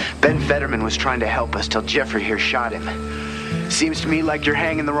 Ben Fetterman was trying to help us till Jeffrey here shot him. Seems to me like you're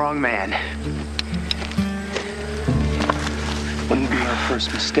hanging the wrong man. Wouldn't be our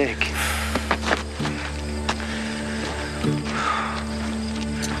first mistake.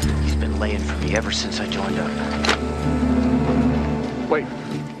 He's been laying for me ever since I joined up. Wait.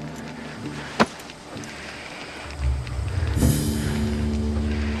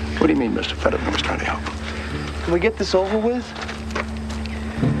 What do you mean Mr. Fetterman was trying to help? Can we get this over with?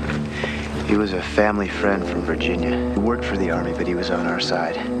 He was a family friend from Virginia. He worked for the Army, but he was on our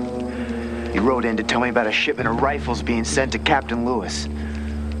side. He rode in to tell me about a shipment of rifles being sent to Captain Lewis.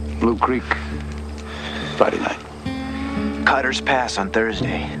 Blue Creek, Friday night. Cutter's Pass on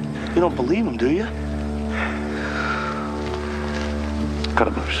Thursday. You don't believe him, do you? Cut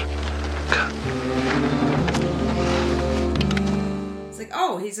him loose. It's like,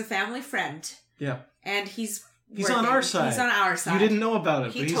 oh, he's a family friend. Yeah. And he's on our side. He's on our side. You didn't know about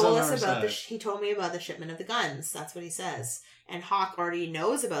it, He but he's told on us our about side. he told me about the shipment of the guns. That's what he says. And Hawk already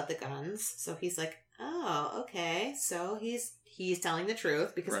knows about the guns, so he's like, "Oh, okay." So he's telling the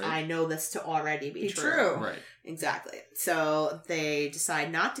truth because Right. I know this to already be true. Right. Exactly. So they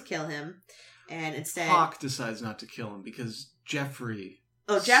decide not to kill him, and instead Hawk decides not to kill him because Jeffrey.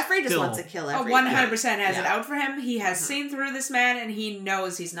 Oh, Jeffrey just still- wants to kill Oh, everyone. 100% has it Yeah. out for him. He has seen through this man, and he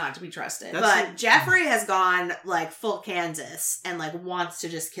knows he's not to be trusted. But Jeffrey has gone like full Kansas and like wants to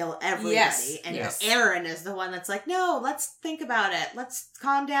just kill everybody. Yes, And yes. Aaron is the one that's like, no, let's think about it. Let's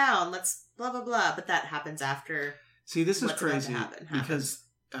calm down. Let's blah blah blah. But that happens after. See, this is what's about to crazy happen because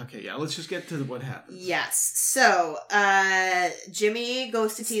okay, yeah, let's just get to what happens. Yes. So Jimmy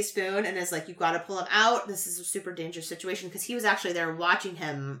goes to Teaspoon and is like, you got to pull him out. This is a super dangerous situation because he was actually there watching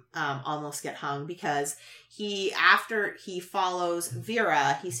him almost get hung because after he follows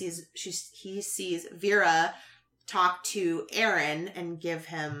Vera, he sees Vera talk to Aaron and give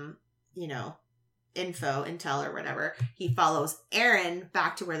him, intel or whatever. He follows Aaron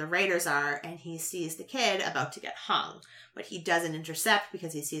back to where the raiders are and he sees the kid about to get hung, but he doesn't intercept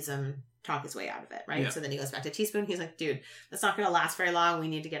because he sees him talk his way out of it, right? Yeah. So then he goes back to Teaspoon. He's like, dude, that's not going to last very long. We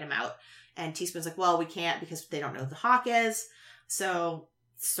need to get him out. And Teaspoon's like, well, we can't because they don't know who the Hawk is. So,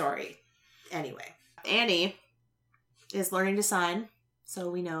 sorry. Anyway, Annie is learning to sign. So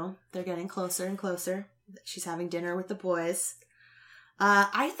we know they're getting closer and closer. She's having dinner with the boys.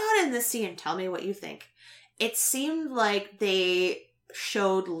 I thought in this scene, tell me what you think. It seemed like they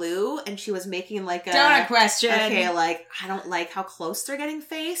showed Lou and she was making like a Donut question. Okay, like I don't like how close they're getting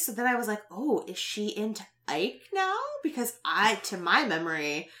face. So then I was like, oh, is she into Ike now? Because to my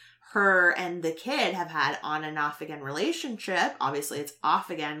memory, her and the kid have had on and off again relationship. Obviously, it's off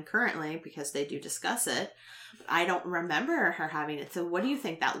again currently because they do discuss it. But I don't remember her having it. So what do you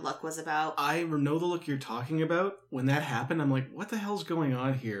think that look was about? I know the look you're talking about. When that happened, I'm like, what the hell's going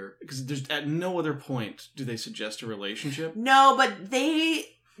on here? Because there's at no other point do they suggest a relationship. No, but they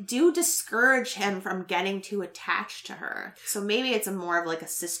do discourage him from getting too attached to her. So maybe it's more of like a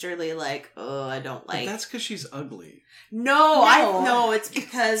sisterly, like, oh, I don't like. But that's because she's ugly. No, it's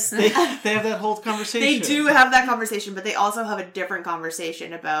because They have that whole conversation. They do have that conversation, but they also have a different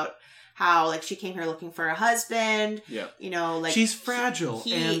conversation about how like she came here looking for a husband. Yeah. Like she's fragile,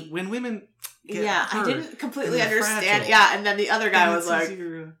 and when women get hurt, I didn't completely they're understand. fragile. Yeah, and then the other guy And was it's like,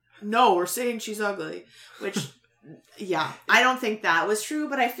 easier. "No, we're saying she's ugly," which, yeah, I don't think that was true.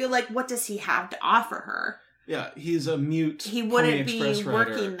 But I feel like, what does he have to offer her? Yeah, he's a mute. He Pony wouldn't be Express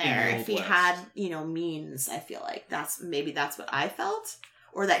rider working there in the if he Old West. had, means. I feel like that's what I felt,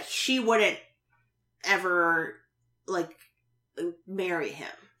 or that she wouldn't ever like marry him.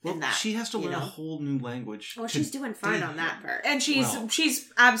 Well, in that she has to learn a whole new language. Well, to she's doing fine date on that him, part, And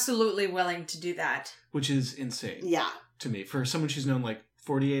she's absolutely willing to do that. which is insane. Yeah. To me, for someone she's known like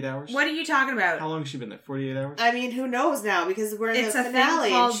 48 hours. What are you talking about? How long has she been there? 48 hours. I mean, who knows now? Because we're in It's the a finale,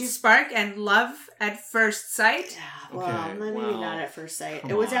 thing called and she's spark and love at first sight. well, maybe not at first sight.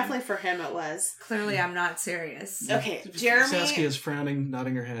 It was definitely for him. It was Clearly, I'm not serious. okay. Jeremy Saskia is frowning,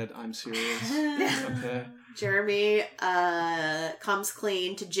 nodding her head. I'm serious. Okay. Jeremy comes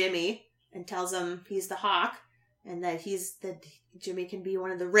clean to Jimmy and tells him he's the Hawk and that Jimmy can be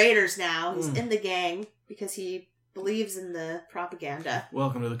one of the Raiders now. He's in the gang because he believes in the propaganda.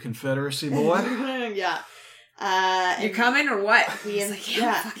 Welcome to the Confederacy, boy. Yeah. You coming or what? He's like,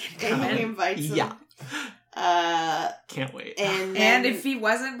 yeah. And he invites him. Yeah. Can't wait. And if he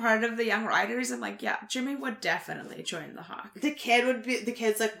wasn't part of the Young Riders, I'm like, yeah, Jimmy would definitely join the Hawk. the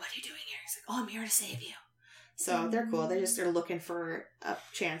kid's like, what are you doing here? He's like, oh, I'm here to save you. So they're cool. They just are looking for a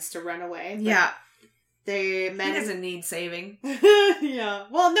chance to run away. But Yeah. He doesn't need saving. Yeah.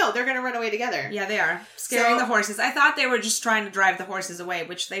 Well, no, they're going to run away together. Yeah, they are. Scaring the horses. I thought they were just trying to drive the horses away,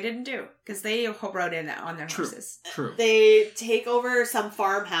 which they didn't do. Because they rode in on their horses. True. They take over some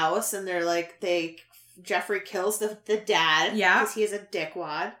farmhouse and they're like, Jeffrey kills the dad. Yeah. Because he's a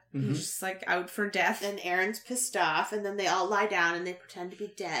dickwad. Mm-hmm. He's just like out for death. And Aaron's pissed off. And then they all lie down and they pretend to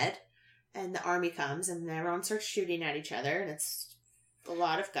be dead. And the army comes and everyone starts shooting at each other. And it's a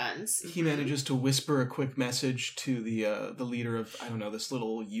lot of guns. He manages to whisper a quick message to the leader of, I don't know, this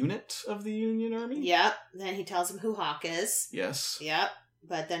little unit of the Union Army. Yep. Then he tells him who Hawk is. Yes. Yep.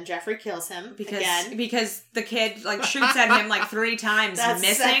 But then Jeffrey kills him because the kid like shoots at him like 3 times. That's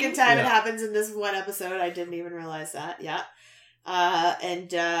missing. the second time it happens in this one episode. I didn't even realize that. Yeah. And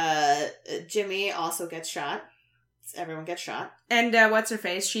Jimmy also gets shot. Everyone gets shot. And what's her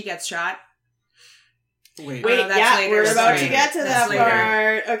face? She gets shot. Wait, yeah, later. We're about to get to That's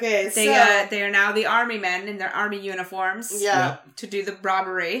that part. Okay, they are now the army men in their army uniforms. Yeah. To do the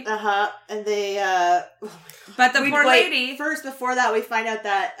robbery. And they but the poor lady. First, before that, we find out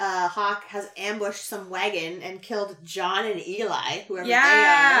that Hawk has ambushed some wagon and killed John and Eli, whoever they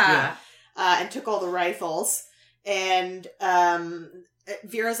are. And took all the rifles. And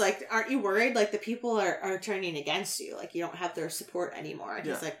Vera's like, aren't you worried? Like, the people are turning against you. Like, you don't have their support anymore. And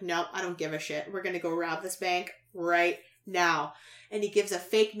he's like, nope, I don't give a shit. We're going to go rob this bank right now. And he gives a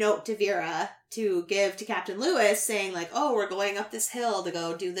fake note to Vera to give to Captain Lewis saying, like, oh, we're going up this hill to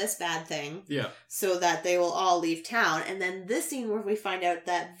go do this bad thing. Yeah. So that they will all leave town. And then this scene where we find out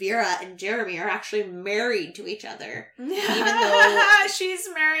that Vera and Jeremy are actually married to each other. Even though she's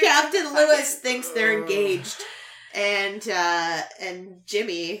married. Captain Lewis thinks they're engaged. And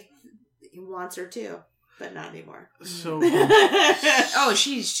Jimmy wants her too, but not anymore. So,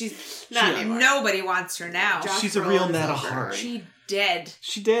 she's not anymore. Nobody wants her now. She's a real Netta Hart. She dead.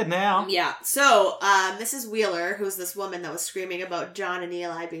 She dead now. Yeah. So, Mrs. Wheeler, who's this woman that was screaming about John and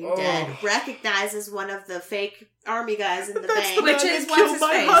Eli being dead, recognizes one of the fake army guys in the bank, which is what's his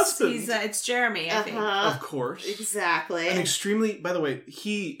face. Husband. It's Jeremy, I think. Of course, exactly. And extremely. By the way,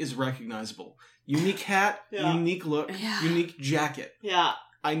 he is recognizable. Unique hat, unique look, unique jacket. Yeah.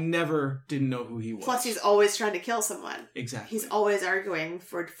 I didn't know who he was. Plus, he's always trying to kill someone. Exactly. He's always arguing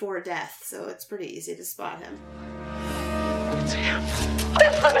for death, so it's pretty easy to spot him. It's him.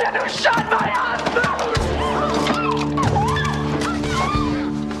 It's the man who shot my husband!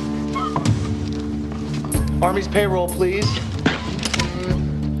 Army's payroll, please.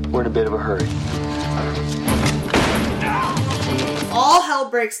 We're in a bit of a hurry. All hell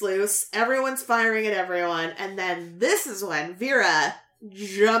breaks loose. Everyone's firing at everyone. And then this is when Vera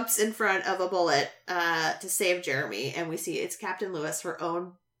jumps in front of a bullet to save Jeremy. And we see it's Captain Lewis, her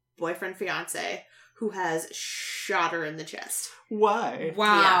own boyfriend, fiance, who has shot her in the chest. Why?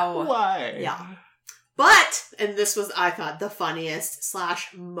 Wow. Yeah. Why? Yeah. But, and this was, I thought, the funniest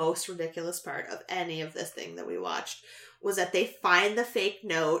 / most ridiculous part of any of this thing that we watched, was that they find the fake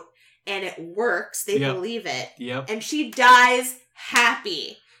note and it works. They believe it. Yep. And she dies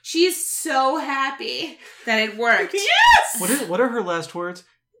happy. She's so happy that it worked. Yes! What are her last words?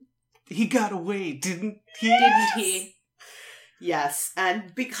 He got away, didn't he? Didn't he? Yes.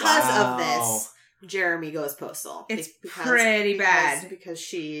 And because of this, Jeremy goes postal. It's pretty bad. Because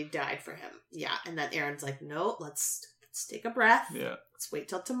she died for him. Yeah. And then Aaron's like, no, let's take a breath. Yeah. Let's wait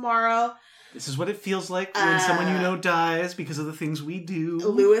till tomorrow. This is what it feels like when someone you know dies because of the things we do.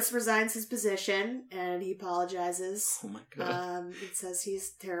 Lewis resigns his position and he apologizes. Oh my god. He says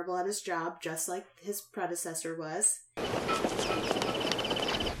he's terrible at his job, just like his predecessor was.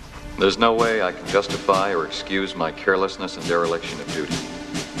 There's no way I can justify or excuse my carelessness and dereliction of duty.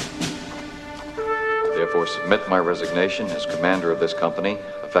 Therefore, submit my resignation as commander of this company,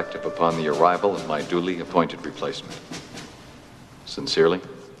 effective upon the arrival of my duly appointed replacement. Sincerely,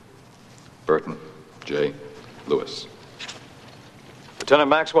 Burton J. Lewis. Lieutenant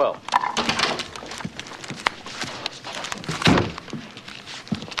Maxwell.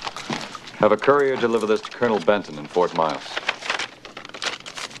 Have a courier deliver this to Colonel Benton in Fort Miles.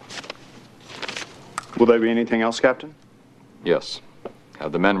 Will there be anything else, Captain? Yes.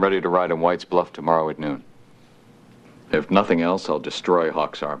 Have the men ready to ride in White's Bluff tomorrow at noon. If nothing else, I'll destroy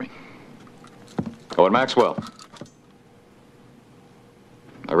Hawk's army. Oh, and Maxwell.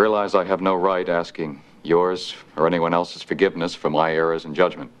 I realize I have no right asking yours or anyone else's forgiveness for my errors in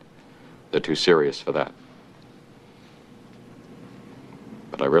judgment. They're too serious for that.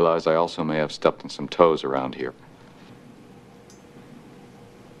 But I realize I also may have stepped on some toes around here.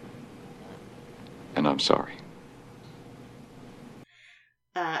 And I'm sorry.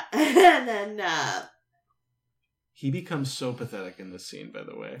 And then, He becomes so pathetic in this scene, by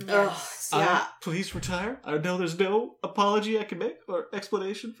the way. Yeah. Please retire. I know there's no apology I can make or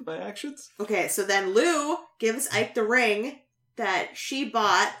explanation for my actions. Okay, so then Lou gives Ike the ring that she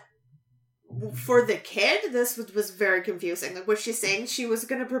bought for the kid. This was very confusing. Like, was she saying she was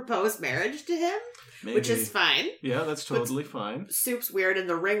going to propose marriage to him? Maybe. Which is fine. Yeah, that's totally fine. Soup's weird, and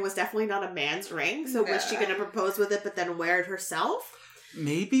the ring was definitely not a man's ring. So was she going to propose with it but then wear it herself?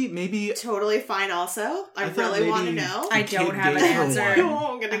 Maybe. Totally fine also. I thought really want to maybe know. I don't have an answer.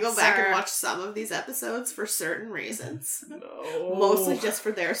 I'm going to go back and watch some of these episodes for certain reasons. No. Mostly just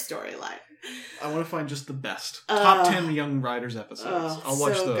for their storyline. I want to find just the best. Top 10 Young Riders episodes. I'll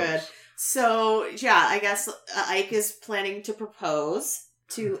watch so those. Good. So, yeah, I guess Ike is planning to propose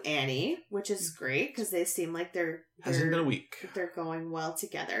to Annie, which is great because they seem like they're Hasn't been a week. They're going well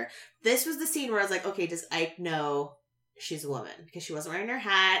together. This was the scene where I was like, okay, does Ike know she's a woman? Because she wasn't wearing her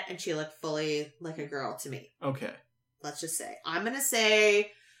hat and she looked fully like a girl to me. Okay. Let's just say. I'm going to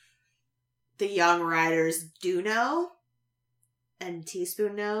say the Young Riders do know and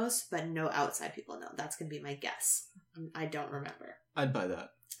Teaspoon knows, but no outside people know. That's going to be my guess. I don't remember. I'd buy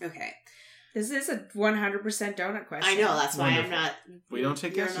that. Okay. This is a 100% donut question. I know, that's why I'm not... We don't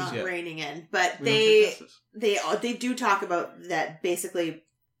take guesses You're not yet. reining in. But We they do talk about that basically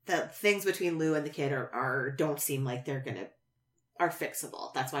the things between Lou and the kid don't seem like are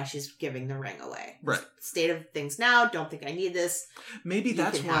fixable. That's why she's giving the ring away. Right. State of things now, don't think I need this. Maybe You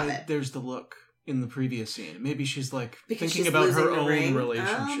that's can have why it. there's the look in the previous scene. Maybe she's like Because thinking she's about losing her the own ring.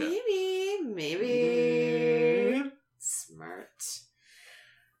 relationship. Oh, maybe. Smart.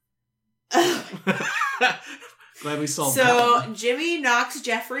 Glad we solved that. So Jimmy knocks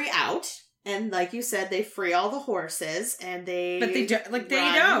Jeffrey out, and like you said, they free all the horses, and they But they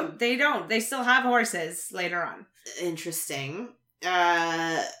run. don't. They still have horses later on. Interesting.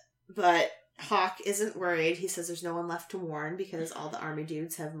 But Hawk isn't worried. He says there's no one left to warn because all the army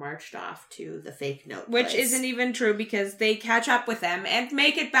dudes have marched off to the fake note Which place. isn't even true because they catch up with them and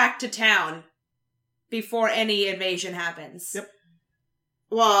make it back to town before any invasion happens. Yep.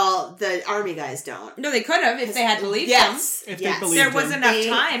 Well, the army guys don't. No, they could have if they had believed Yes, them. If they believed there was him. enough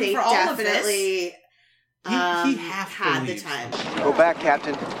time They for all of this. definitely He half had the believed. time. Go back,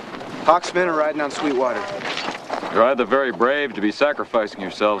 Captain. Hawk's men are riding on Sweetwater. You're either very brave to be sacrificing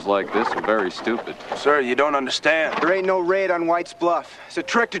yourselves like this or very stupid. Sir, you don't understand. There ain't no raid on White's Bluff. It's a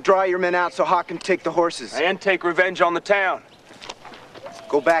trick to draw your men out so Hawk can take the horses. And take revenge on the town.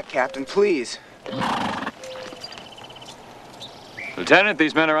 Go back, Captain, please. Lieutenant,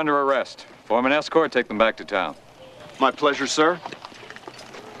 these men are under arrest. Form an escort, take them back to town. My pleasure, sir.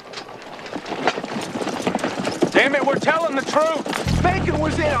 Damn it, we're telling the truth. Bacon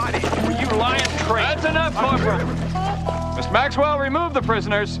was in on it. You lying trick. That's enough, Corporal. Miss Maxwell, remove the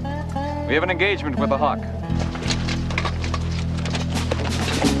prisoners. We have an engagement with the Hawk.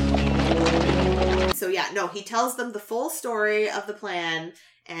 So yeah, no, he tells them the full story of the plan,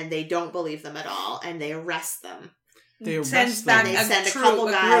 and they don't believe them at all, and they arrest them. They arrest Sends them. back And they send a group couple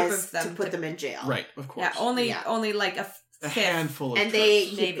of guys them to put them in jail. Right, of course. Yeah, only like a A fifth. handful of And they troops.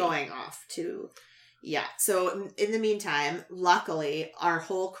 keep Maybe. going off to... Yeah, so in the meantime, luckily, our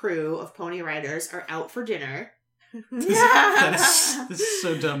whole crew of pony riders are out for dinner. This is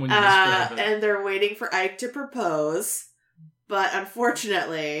so dumb when you describe it. And they're waiting for Ike to propose. But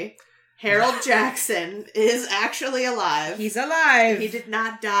unfortunately, Harold Jackson is actually alive. He's alive. He did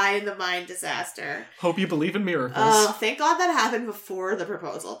not die in the mine disaster. Hope you believe in miracles. Oh, thank God that happened before the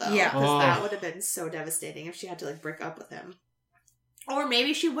proposal, though. Yeah. Because Oh. that would have been so devastating if she had to, like, break up with him. Or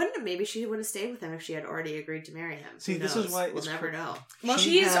maybe she wouldn't have. Maybe she would have stayed with him if she had already agreed to marry him. See, Who this knows? is why We'll it's never know. Well,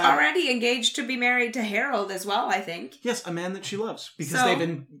 She she's had- already engaged to be married to Harold as well, I think. Yes, a man that she loves. Because So, they've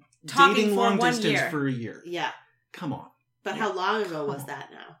been talking dating for long 1 distance year. for a year. Yeah. Come on. But how long ago was that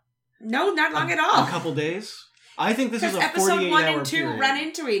now? No, not long at all. A couple days? I think this is Because a episode 48 1 hour and 2 period. run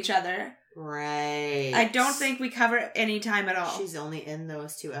into each other. Right. I don't think we cover any time at all. She's only in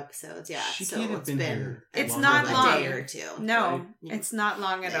those 2 episodes. Yeah. She so can't have it's been been here It's longer not than long. a day or 2. No, right? Yeah. it's not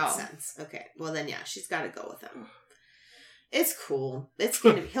long at Makes all. sense. Okay. Well, then, yeah, she's got to go with him. It's cool. It's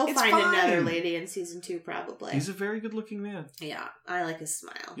gonna. He'll It's find another fine. lady in season 2, probably. He's a very good looking man. Yeah, I like his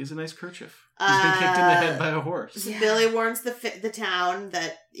smile. He has a nice kerchief. He's been kicked in the head by a horse. So Billy warns the town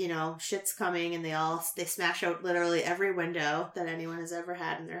that, you know, shit's coming, and they smash out literally every window that anyone has ever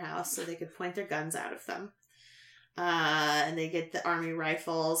had in their house so they could point their guns out of them. And they get the army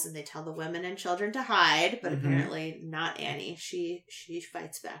rifles, and they tell the women and children to hide, but Mhm. apparently not Annie. She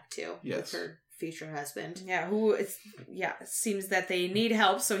fights back too Yes. with her future husband. Yeah, it seems that they need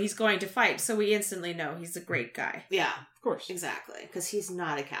help, so he's going to fight. So we instantly know he's a great guy. Yeah, of course, exactly, because he's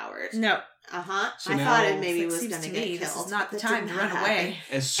not a coward. No. So I now- thought it maybe It was seems going to to get me killed. this is not the That time did to run not away.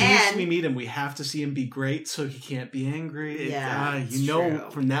 happen. As soon as And- we meet him, we have to see him be great so he can't be angry. Yeah, it's You know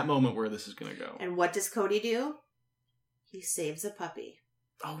true. from that moment where this is going to go. And what does Cody do? He saves a puppy.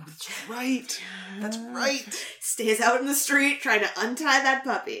 Oh, that's right. That's right. Stays out in the street trying to untie that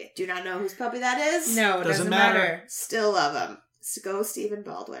puppy. Do not know whose puppy that is? No, it doesn't matter. Still love him. Go Stephen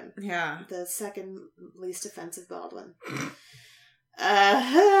Baldwin. Yeah. The second least offensive Baldwin.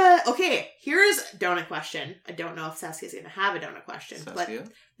 Okay, here's a donut question. I don't know if Saskia's going to have a donut question, but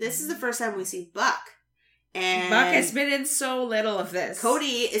this is the first time we see Buck. And Buck has been in so little of this. Cody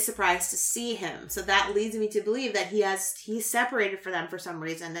is surprised to see him, so that leads me to believe that he's separated from them for some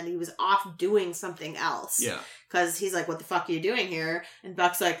reason, and he was off doing something else. Yeah. Because he's like, what the fuck are you doing here? And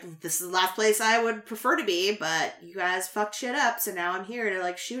Buck's like, this is the last place I would prefer to be, but you guys fucked shit up, so now I'm here to,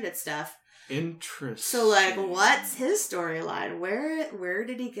 like, shoot at stuff. Interesting. So, like, what's his storyline? Where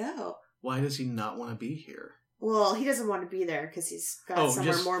did he go? Why does he not want to be here? Well, he doesn't want to be there because he's got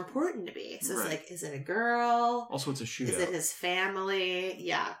somewhere more important to be. So it's like, is it a girl? Also, it's a shootout. Is it his family?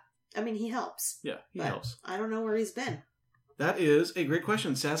 Yeah. I mean, he helps. Yeah, he helps. I don't know where he's been. That is a great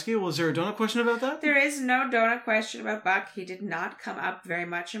question. Saskia, was there a donut question about that? There is no donut question about Buck. He did not come up very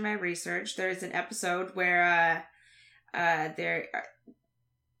much in my research. There is an episode where there's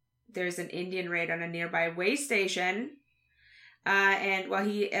an Indian raid on a nearby way station.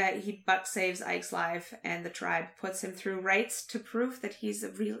 Buck saves Ike's life, and the tribe puts him through rites to prove that he's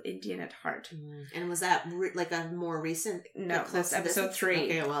a real Indian at heart. And was that like a more recent? No, that's episode 3.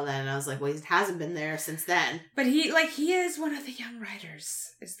 Okay, well then I was like, well, he hasn't been there since then. But he is one of the young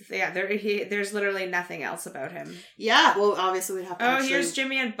writers. There's literally nothing else about him. Yeah, well, obviously we'd have to. Here's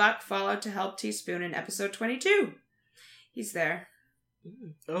Jimmy and Buck followed to help Teaspoon in episode 22. He's there.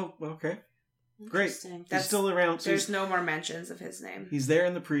 Oh, okay. Great. He's still around. There's no more mentions of his name. He's there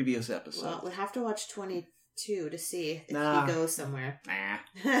in the previous episode. Well, we have to watch 22 to see if he goes somewhere.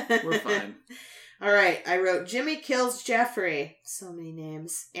 We're fine. All right. I wrote, Jimmy kills Jeffrey. So many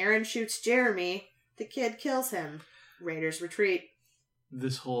names. Aaron shoots Jeremy. The kid kills him. Raiders retreat.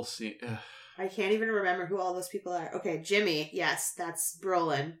 This whole scene. I can't even remember who all those people are. Okay, Jimmy. Yes, that's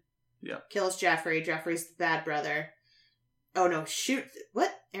Brolin. Yeah. Kills Jeffrey. Jeffrey's the bad brother. Oh, no, shoot.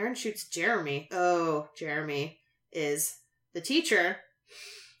 What? Aaron shoots Jeremy. Oh, Jeremy is the teacher,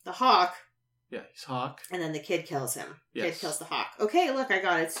 the Hawk. Yeah, he's Hawk. And then the kid kills him. Yes. Kid kills the Hawk. Okay, look, I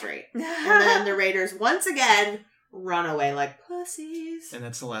got it straight. And then the Raiders once again run away like pussies. And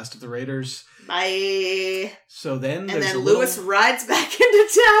that's the last of the Raiders. Bye. So then and then Lewis rides back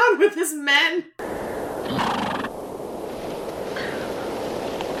into town with his men.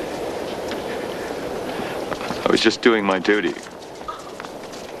 I was just doing my duty.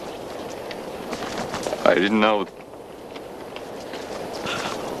 I didn't know.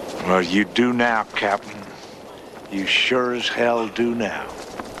 Well, you do now, Captain. You sure as hell do now.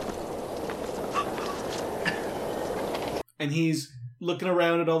 And he's looking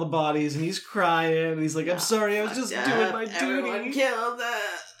around at all the bodies, and he's crying, and he's like, I'm sorry, I was just doing my duty. Everyone killed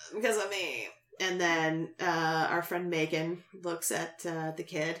because of me. And then our friend Megan looks at the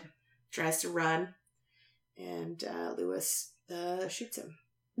kid, tries to run, and Lewis shoots him.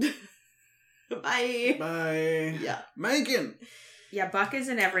 Bye. Bye. Yeah. Megan. Yeah, Buck is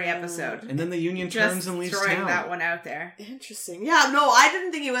in every episode. And then the Union turns and leaves throwing town. that one out there. Interesting. Yeah, no, I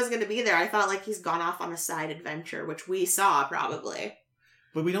didn't think he was going to be there. I thought like he's gone off on a side adventure, which we saw probably.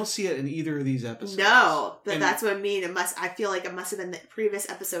 But we don't see it in either of these episodes. No, but that's what I mean. I feel like it must have been the previous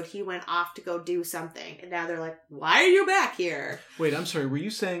episode he went off to go do something, and now they're like, "Why are you back here?" Wait, I'm sorry. Were you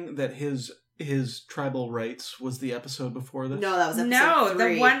saying that his tribal rights was the episode before this? No, that was episode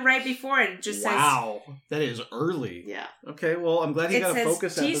 3. The one right before it just says... Wow, that is early. Yeah. Okay, well, I'm glad he got a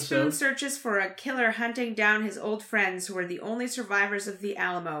focus episode. Teaspoon searches for a killer hunting down his old friends who are the only survivors of the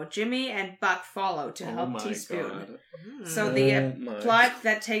Alamo. Jimmy and Buck follow to help Teaspoon. So the plot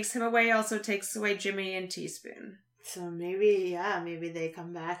that takes him away also takes away Jimmy and Teaspoon. So maybe they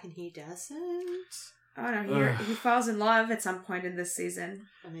come back and he doesn't. Oh no, he falls in love at some point in this season.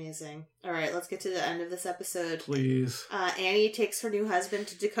 Amazing. All right, let's get to the end of this episode. Please. Annie takes her new husband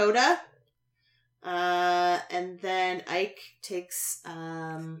to Dakota. And then Ike takes...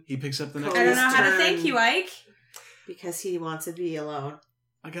 he picks up the next... I don't know how to thank you, Ike. Because he wants to be alone.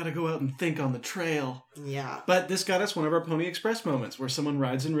 I gotta go out and think on the trail. Yeah. But this got us one of our Pony Express moments where someone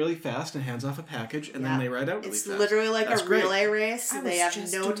rides in really fast and hands off a package, and then they ride out really fast. It's literally like That's a great. relay race. They have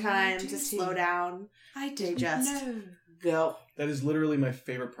just no doing time my to duty. slow down. They just go. That is literally my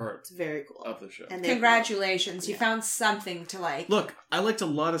favorite part. It's very cool. Of the show. And Congratulations, you found something to like. Look, I liked a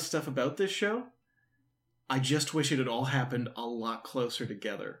lot of stuff about this show. I just wish it had all happened a lot closer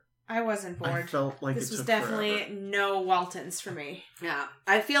together. I wasn't bored. I felt like this it was took definitely forever. no Waltons for me. Yeah.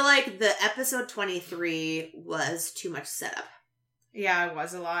 I feel like the episode 23 was too much setup. Yeah, it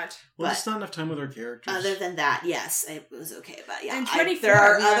was a lot. Well, just not enough time with our characters. Other than that, yes, it was okay. But yeah, And 24, there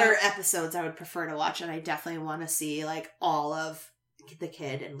are other episodes I would prefer to watch, and I definitely want to see like all of the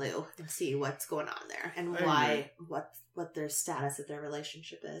kid and Lou and see what's going on there and I agree. what their status of their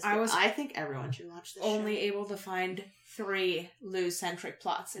relationship is. I think everyone should watch this only show. able to find 3 Lou-centric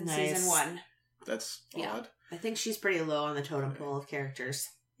plots in season 1. That's odd. I think she's pretty low on the totem pole of characters.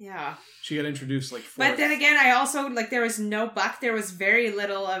 Yeah. She got introduced like 4th. But then again, I also, like, there was no Buck. There was very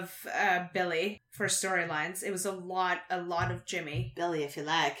little of Billy for storylines. It was a lot of Jimmy. Billy, if you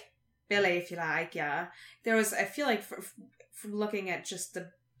like. Billy, if you like, yeah. There was, I feel like, from looking at just the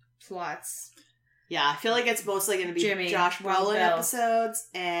plots... Yeah, I feel like it's mostly going to be Jimmy, Josh Brolin Bill. episodes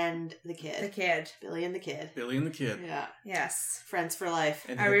and the kid. The kid. Billy and the kid. Billy and the kid. Yeah. Yes. Friends for life.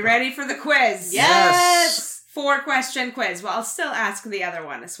 And Are we ready for the quiz? Yes! 4-question quiz. Well, I'll still ask the other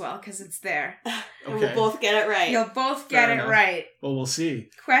one as well, because it's there. Okay. We'll both get it right. You'll both get Fair it enough. right. Well, we'll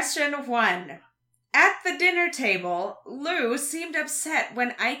see. Question 1. At the dinner table, Lou seemed upset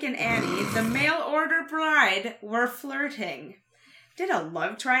when Ike and Annie, the mail-order bride, were flirting. Did a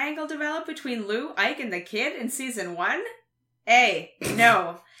love triangle develop between Lou, Ike, and the kid in season 1? A.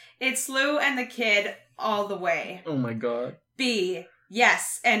 No. It's Lou and the kid all the way. Oh my god. B.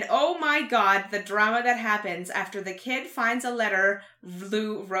 Yes. And oh my god, the drama that happens after the kid finds a letter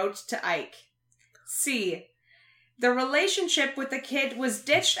Lou wrote to Ike. C. The relationship with the kid was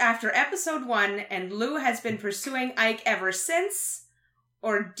ditched after episode 1 and Lou has been pursuing Ike ever since.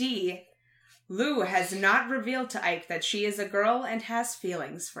 Or D. Lou has not revealed to Ike that she is a girl and has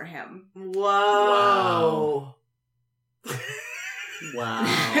feelings for him. Whoa. Wow.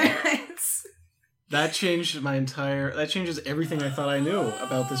 That changes everything I thought I knew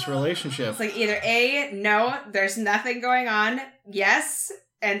about this relationship. It's like either A, no, there's nothing going on. Yes,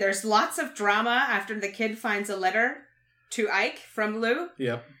 and there's lots of drama after the kid finds a letter to Ike from Lou.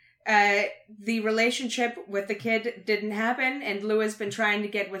 Yep. The relationship with the kid didn't happen, and Lou has been trying to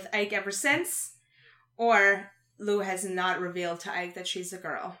get with Ike ever since. Or Lou has not revealed to Ike that she's a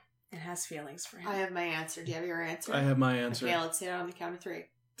girl and has feelings for him. I have my answer. Do you have your answer? I have my answer. Okay, let's say it on the count of 3.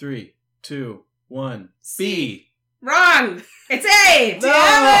 3, 2, 1. B. Wrong! It's A! No!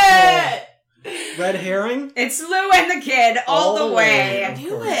 Damn it! Red herring? It's Lou and the kid all the way. I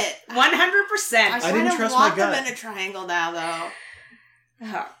knew it. 100%. I didn't trust my gut. Them in a triangle now, though.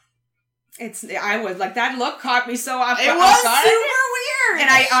 I was like, that look caught me so off guard. It was super weird. And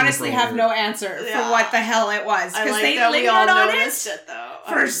I honestly have no answer for what the hell it was. Because they lingered on it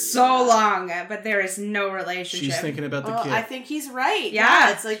for so long. But there is no relationship. She's thinking about the kid. I think he's right.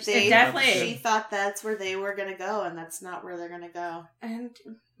 Yeah, it's like she thought that's where they were going to go, and that's not where they're going to go. And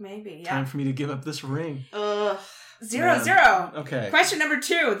maybe, yeah. Time for me to give up this ring. 0-0. Okay. Question number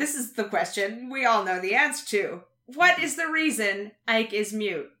 2. This is the question we all know the answer to. What is the reason Ike is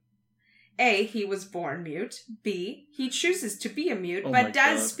mute? A. He was born mute. B. He chooses to be a mute, but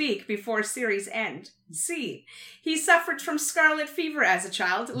does speak before series end. C. He suffered from scarlet fever as a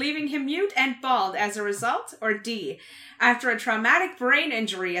child, leaving him mute and bald as a result. Or D. After a traumatic brain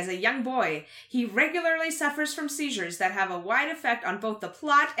injury as a young boy, he regularly suffers from seizures that have a wide effect on both the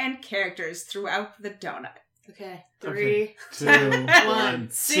plot and characters throughout the donut. Okay. 3, 2, 1.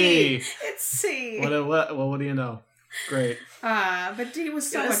 C. It's C. What do you know? Great. But D was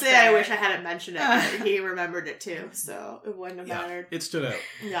so much better. I wish I hadn't mentioned it, but he remembered it too, so it wouldn't have mattered. It stood out.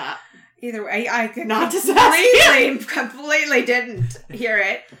 Yeah. Either way, I could not completely didn't hear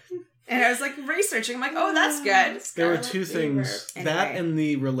it. And I was like researching. I'm like, oh, that's good. There were 2 things. Anyway. That and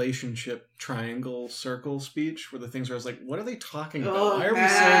the relationship triangle circle speech were the things where I was like, what are they talking about? Why are we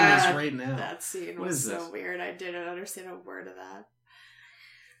saying this right now? That scene What was is so this? weird. I didn't understand a word of that.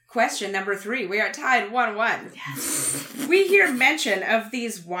 Question number 3. We are tied 1-1. Yes. We hear mention of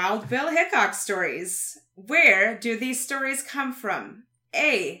these Wild Bill Hickok stories. Where do these stories come from?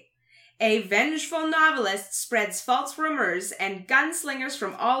 A. A vengeful novelist spreads false rumors and gunslingers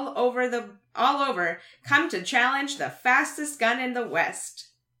from all over come to challenge the fastest gun in the West.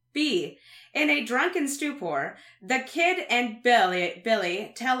 B. In a drunken stupor, the kid and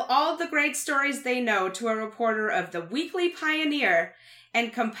Billy tell all the great stories they know to a reporter of the Weekly Pioneer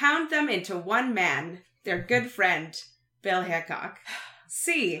and compound them into one man, their good friend, Bill Hickok.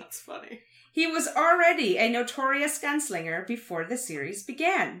 C. That's funny. He was already a notorious gunslinger before the series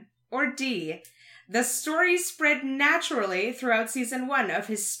began. Or D. The stories spread naturally throughout season 1 of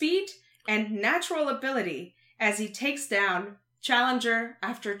his speed and natural ability as he takes down challenger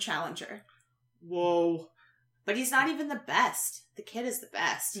after challenger. Whoa. But he's not even the best. The kid is the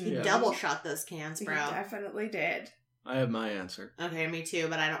best. He double shot those cans, bro. He definitely did. I have my answer. Okay, me too,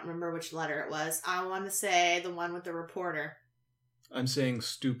 but I don't remember which letter it was. I want to say the one with the reporter. I'm saying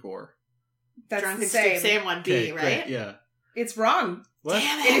stupor. That's Drunken the same. Same one, B, right? Great, yeah. It's wrong. What?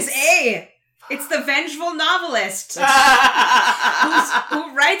 Damn It is A. It's the vengeful novelist who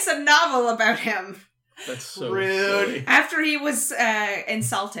writes a novel about him. That's so Rude. silly. After he was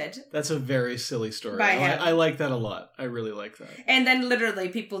insulted. That's a very silly story. By him. I like that a lot. I really like that. And then literally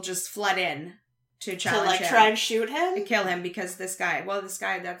people just flood in to challenge him. try and shoot him? And kill him because this guy,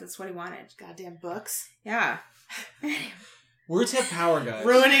 that's what he wanted. Goddamn books. Yeah. Words have power, guys.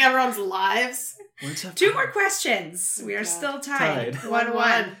 Ruining everyone's lives. Words have Two more questions. We are still tied.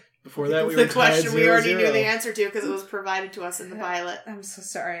 1-1. Before that, we the were question tied we already 0-0. knew the answer to because it was provided to us in the pilot. I'm so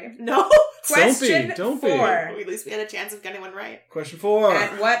sorry. No. Question Don't be. 4. At least we had a chance of getting one right. Question 4.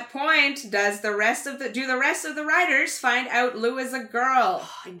 At what point does the rest of the writers find out Lou is a girl?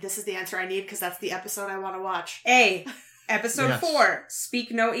 This is the answer I need because that's the episode I want to watch. A. Episode Yes. 4.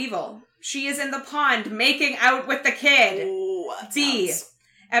 Speak no evil. She is in the pond making out with the kid. Ooh, B.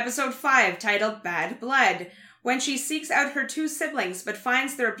 Episode 5, titled Bad Blood. When she seeks out her 2 siblings but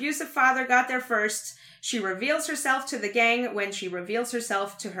finds their abusive father got there first, she reveals herself to the gang when she reveals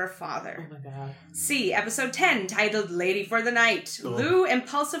herself to her father. Oh my god. C. Episode 10, titled Lady for the Night. Oh. Lou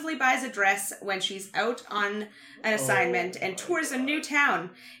impulsively buys a dress when she's out on an assignment and tours a new town,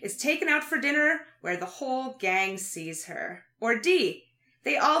 is taken out for dinner where the whole gang sees her. Or D.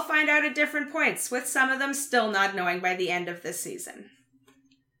 They all find out at different points, with some of them still not knowing by the end of this season.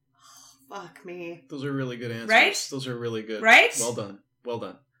 Fuck me. Those are really good answers. Right? Those are really good. Right? Well done. Well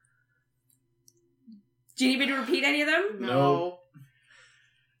done. Do you need me to repeat any of them? No.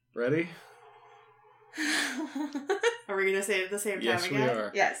 Ready? Are we going to say it at the same time Yes, again? we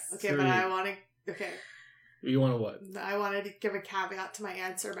are. Yes. Okay, 3. but I want to... Okay. You want to what? I wanted to give a caveat to my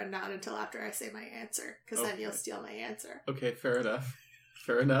answer, but not until after I say my answer, because then Okay. you'll steal my answer. Okay, fair enough.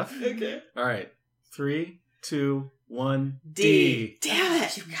 Fair enough. Okay. All right. 3, 2, 1. D. Damn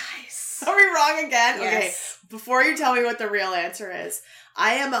it! You guys. Are we wrong again? Yes. Okay, before you tell me what the real answer is,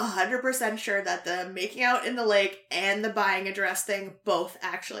 I am 100% sure that the making out in the lake and the buying a dress thing both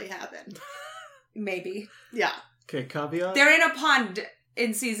actually happened. Maybe. Yeah. Okay, caveat. They're in a pond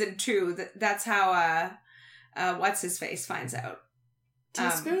in season 2. That's how, what's his face finds out.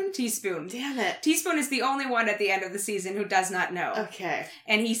 Teaspoon? Teaspoon. Damn it. Teaspoon is the only one at the end of the season who does not know. Okay.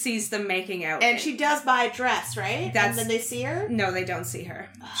 And he sees them making out. And she does buy a dress, right? That's- And then they see her? No, they don't see her.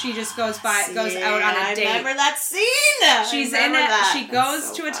 She just goes out on a date. I remember that scene! She's I remember that. She That's goes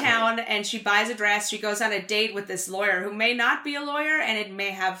so to a funny. town and she buys a dress. She goes on a date with this lawyer who may not be a lawyer, and it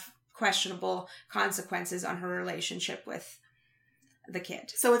may have questionable consequences on her relationship with the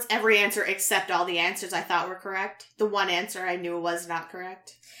kid. So it's every answer except all the answers I thought were correct? The one answer I knew was not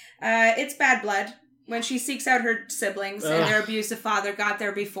correct? It's Bad Blood. When she seeks out her siblings and Ugh. their abusive father got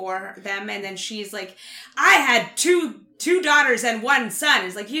there before them, and then she's like, I had two daughters and one son.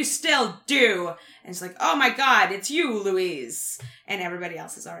 It's like, you still do. And it's like, oh my god, it's you, Louise. And everybody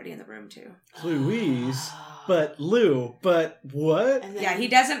else is already in the room too. Louise. But Lou. But what? Yeah, he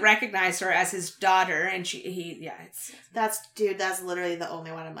doesn't recognize her as his daughter, and it's... That's literally the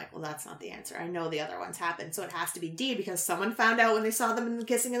only one I'm like, well, that's not the answer. I know the other ones happened, so it has to be D because someone found out when they saw them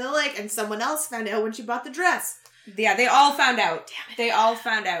kissing in the lake, and someone else found out when she bought the dress. Yeah, they all found out. Damn it. They all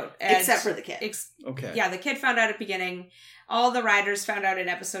found out. Except for the kid. Okay. Yeah, the kid found out at the beginning. All the writers found out in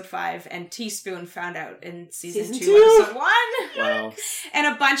episode 5, and Teaspoon found out in season 2, episode 1. Wow. And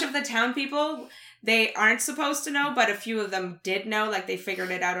a bunch of the town people, they aren't supposed to know, but a few of them did know, like they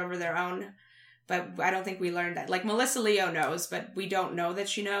figured it out over their own. But I don't think we learned that. Like Melissa Leo knows, but we don't know that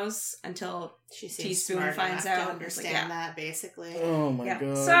she knows until She seems Teaspoon smart finds enough out. to understand that, basically. Oh my Yeah.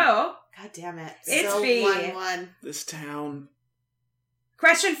 god. So, God damn it. It's Still B. 1-1. This town.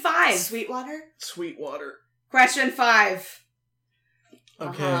 question 5. Sweetwater? Sweetwater. Question 5.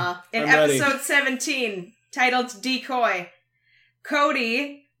 Okay. In I'm ready. episode 17, titled Decoy,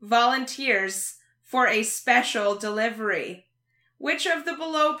 Cody volunteers for a special delivery. Which of the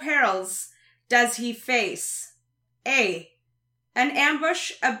below perils does he face? A. An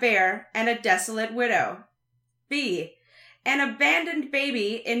ambush, a bear, and a desolate widow. B. An abandoned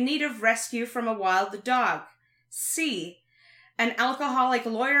baby in need of rescue from a wild dog. C. An alcoholic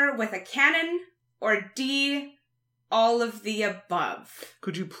lawyer with a cannon. Or D. All of the above.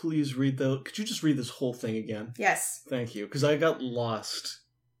 Could you please could you just read this whole thing again? Yes. Thank you. Because I got lost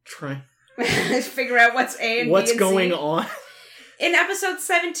trying Figure out what's A and what's B and going C. on. In episode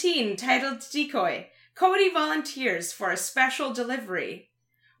 17, titled Decoy, Cody volunteers for a special delivery.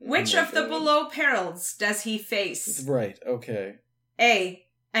 Which my of the God. below perils does he face? Right, okay. A.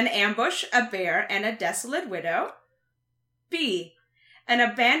 An ambush, a bear, and a desolate widow. B. An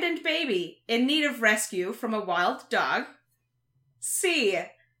abandoned baby in need of rescue from a wild dog. C.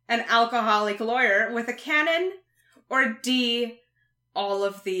 An alcoholic lawyer with a cannon. Or D. All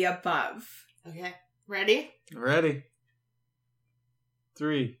of the above. Okay. Ready? Ready.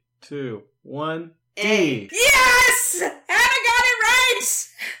 3, 2, 1. D. Yes! Hannah got it right!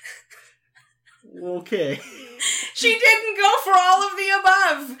 Okay. She didn't go for all of the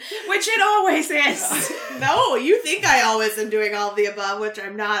above, which it always is. No, you think I always am doing all of the above, which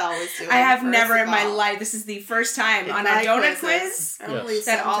I'm not always doing. I have never in my life, this is the first time In on my a donut quizzes, quiz only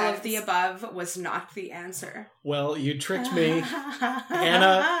that all of sometimes. the above was not the answer. Well, you tricked me.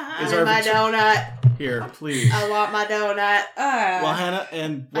 Hannah is our... my donut. Here, please. I want my donut. Well, Hannah,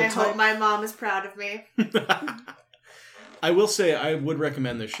 and I what hope time... my mom is proud of me. I will say I would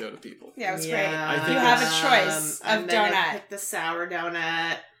recommend this show to people. Yeah, it was Yeah. great. I think You have a choice I'm of gonna donut. pick the sour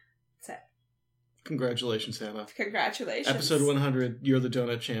donut. Congratulations, Hannah. Congratulations. Episode 100, you're the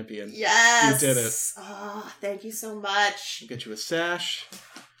donut champion. Yes. You did it. Oh, thank you so much. Get you a sash.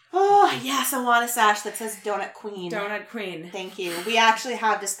 Oh, yes, I want a sash that says Donut Queen. Donut Queen. Thank you. We actually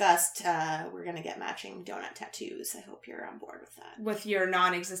have discussed we're going to get matching donut tattoos. I hope you're on board with that. With your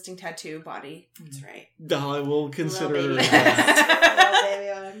non-existing tattoo body. That's right. I will consider Little baby that. Little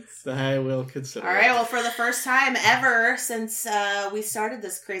baby ones. I will consider All right, well, for the first time ever since we started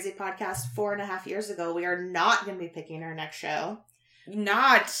this crazy podcast 4.5 years ago, we are not going to be picking our next show.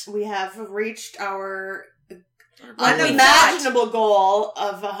 Not. We have reached our What we unimaginable goal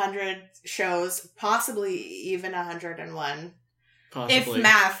of 100 shows, possibly even 101. Possibly. If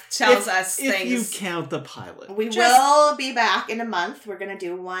math tells us if things. you count the pilot. We will be back in a month. We're going to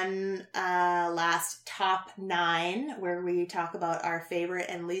do one last top 9 where we talk about our favorite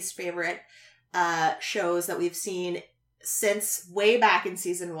and least favorite shows that we've seen since way back in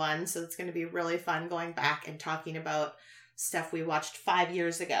season 1. So it's going to be really fun going back and talking about stuff we watched 5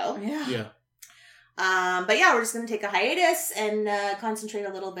 years ago. Yeah. But yeah, we're just going to take a hiatus and concentrate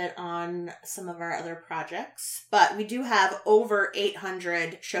a little bit on some of our other projects. But we do have over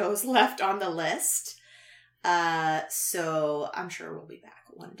 800 shows left on the list. So I'm sure we'll be back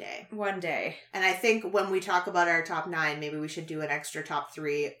one day. One day. And I think when we talk about our top 9, maybe we should do an extra top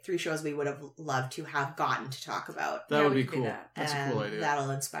 3 shows we would have loved to have gotten to talk about. That would be cool. That's a cool And idea.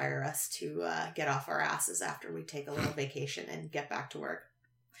 that'll inspire us to get off our asses after we take a little vacation and get back to work.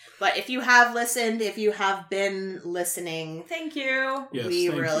 But if you have listened, if you have been listening, thank you. Yes, we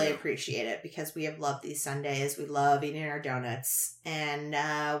thank really you. appreciate it because we have loved these Sundays. We love eating our donuts,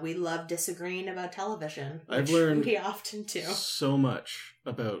 and we love disagreeing about television. I've which learned we often do. so much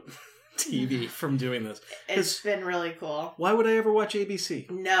about TV from doing this. It's been really cool. Why would I ever watch ABC?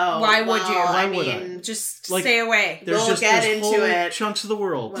 No, Why would you? Why I would mean, I? Just Like, stay away. There's We'll get there's into whole it. chunks of the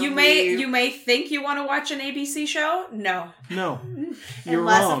world. Well, You may think you want to watch an ABC show. No. No, you're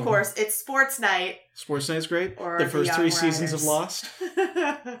unless wrong. of course it's sports night. Sports Night's great. Or The The first Young 3 seasons of Riders. Lost.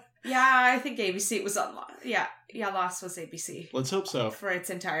 Yeah, I think ABC was on. Yeah, Lost was ABC Let's hope so. for its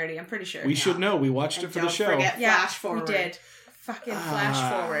entirety. I'm pretty sure. We should know. We watched And it for don't the show. forget Yeah, Flash Forward. we did. Fucking flash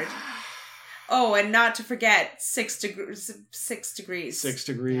Ah. forward. Oh, and not to forget 6 degrees. 6 degrees. 6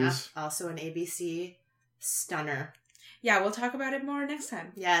 Yeah, degrees. also an ABC stunner. Yeah, we'll talk about it more next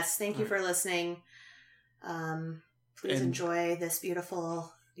time. Yes, thank you for listening. Please And- enjoy this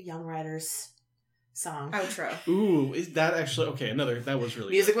beautiful Young Riders song. Outro. Ooh, is that actually okay? That was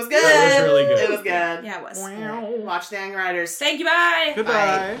really Music good. was good. That was really good. It was good. Yeah, it was. Watch the Young Riders. Thank you. Bye.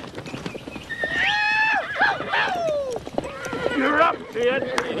 Goodbye. You're up,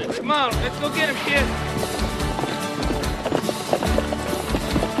 kid. Come on, let's go get him, kid.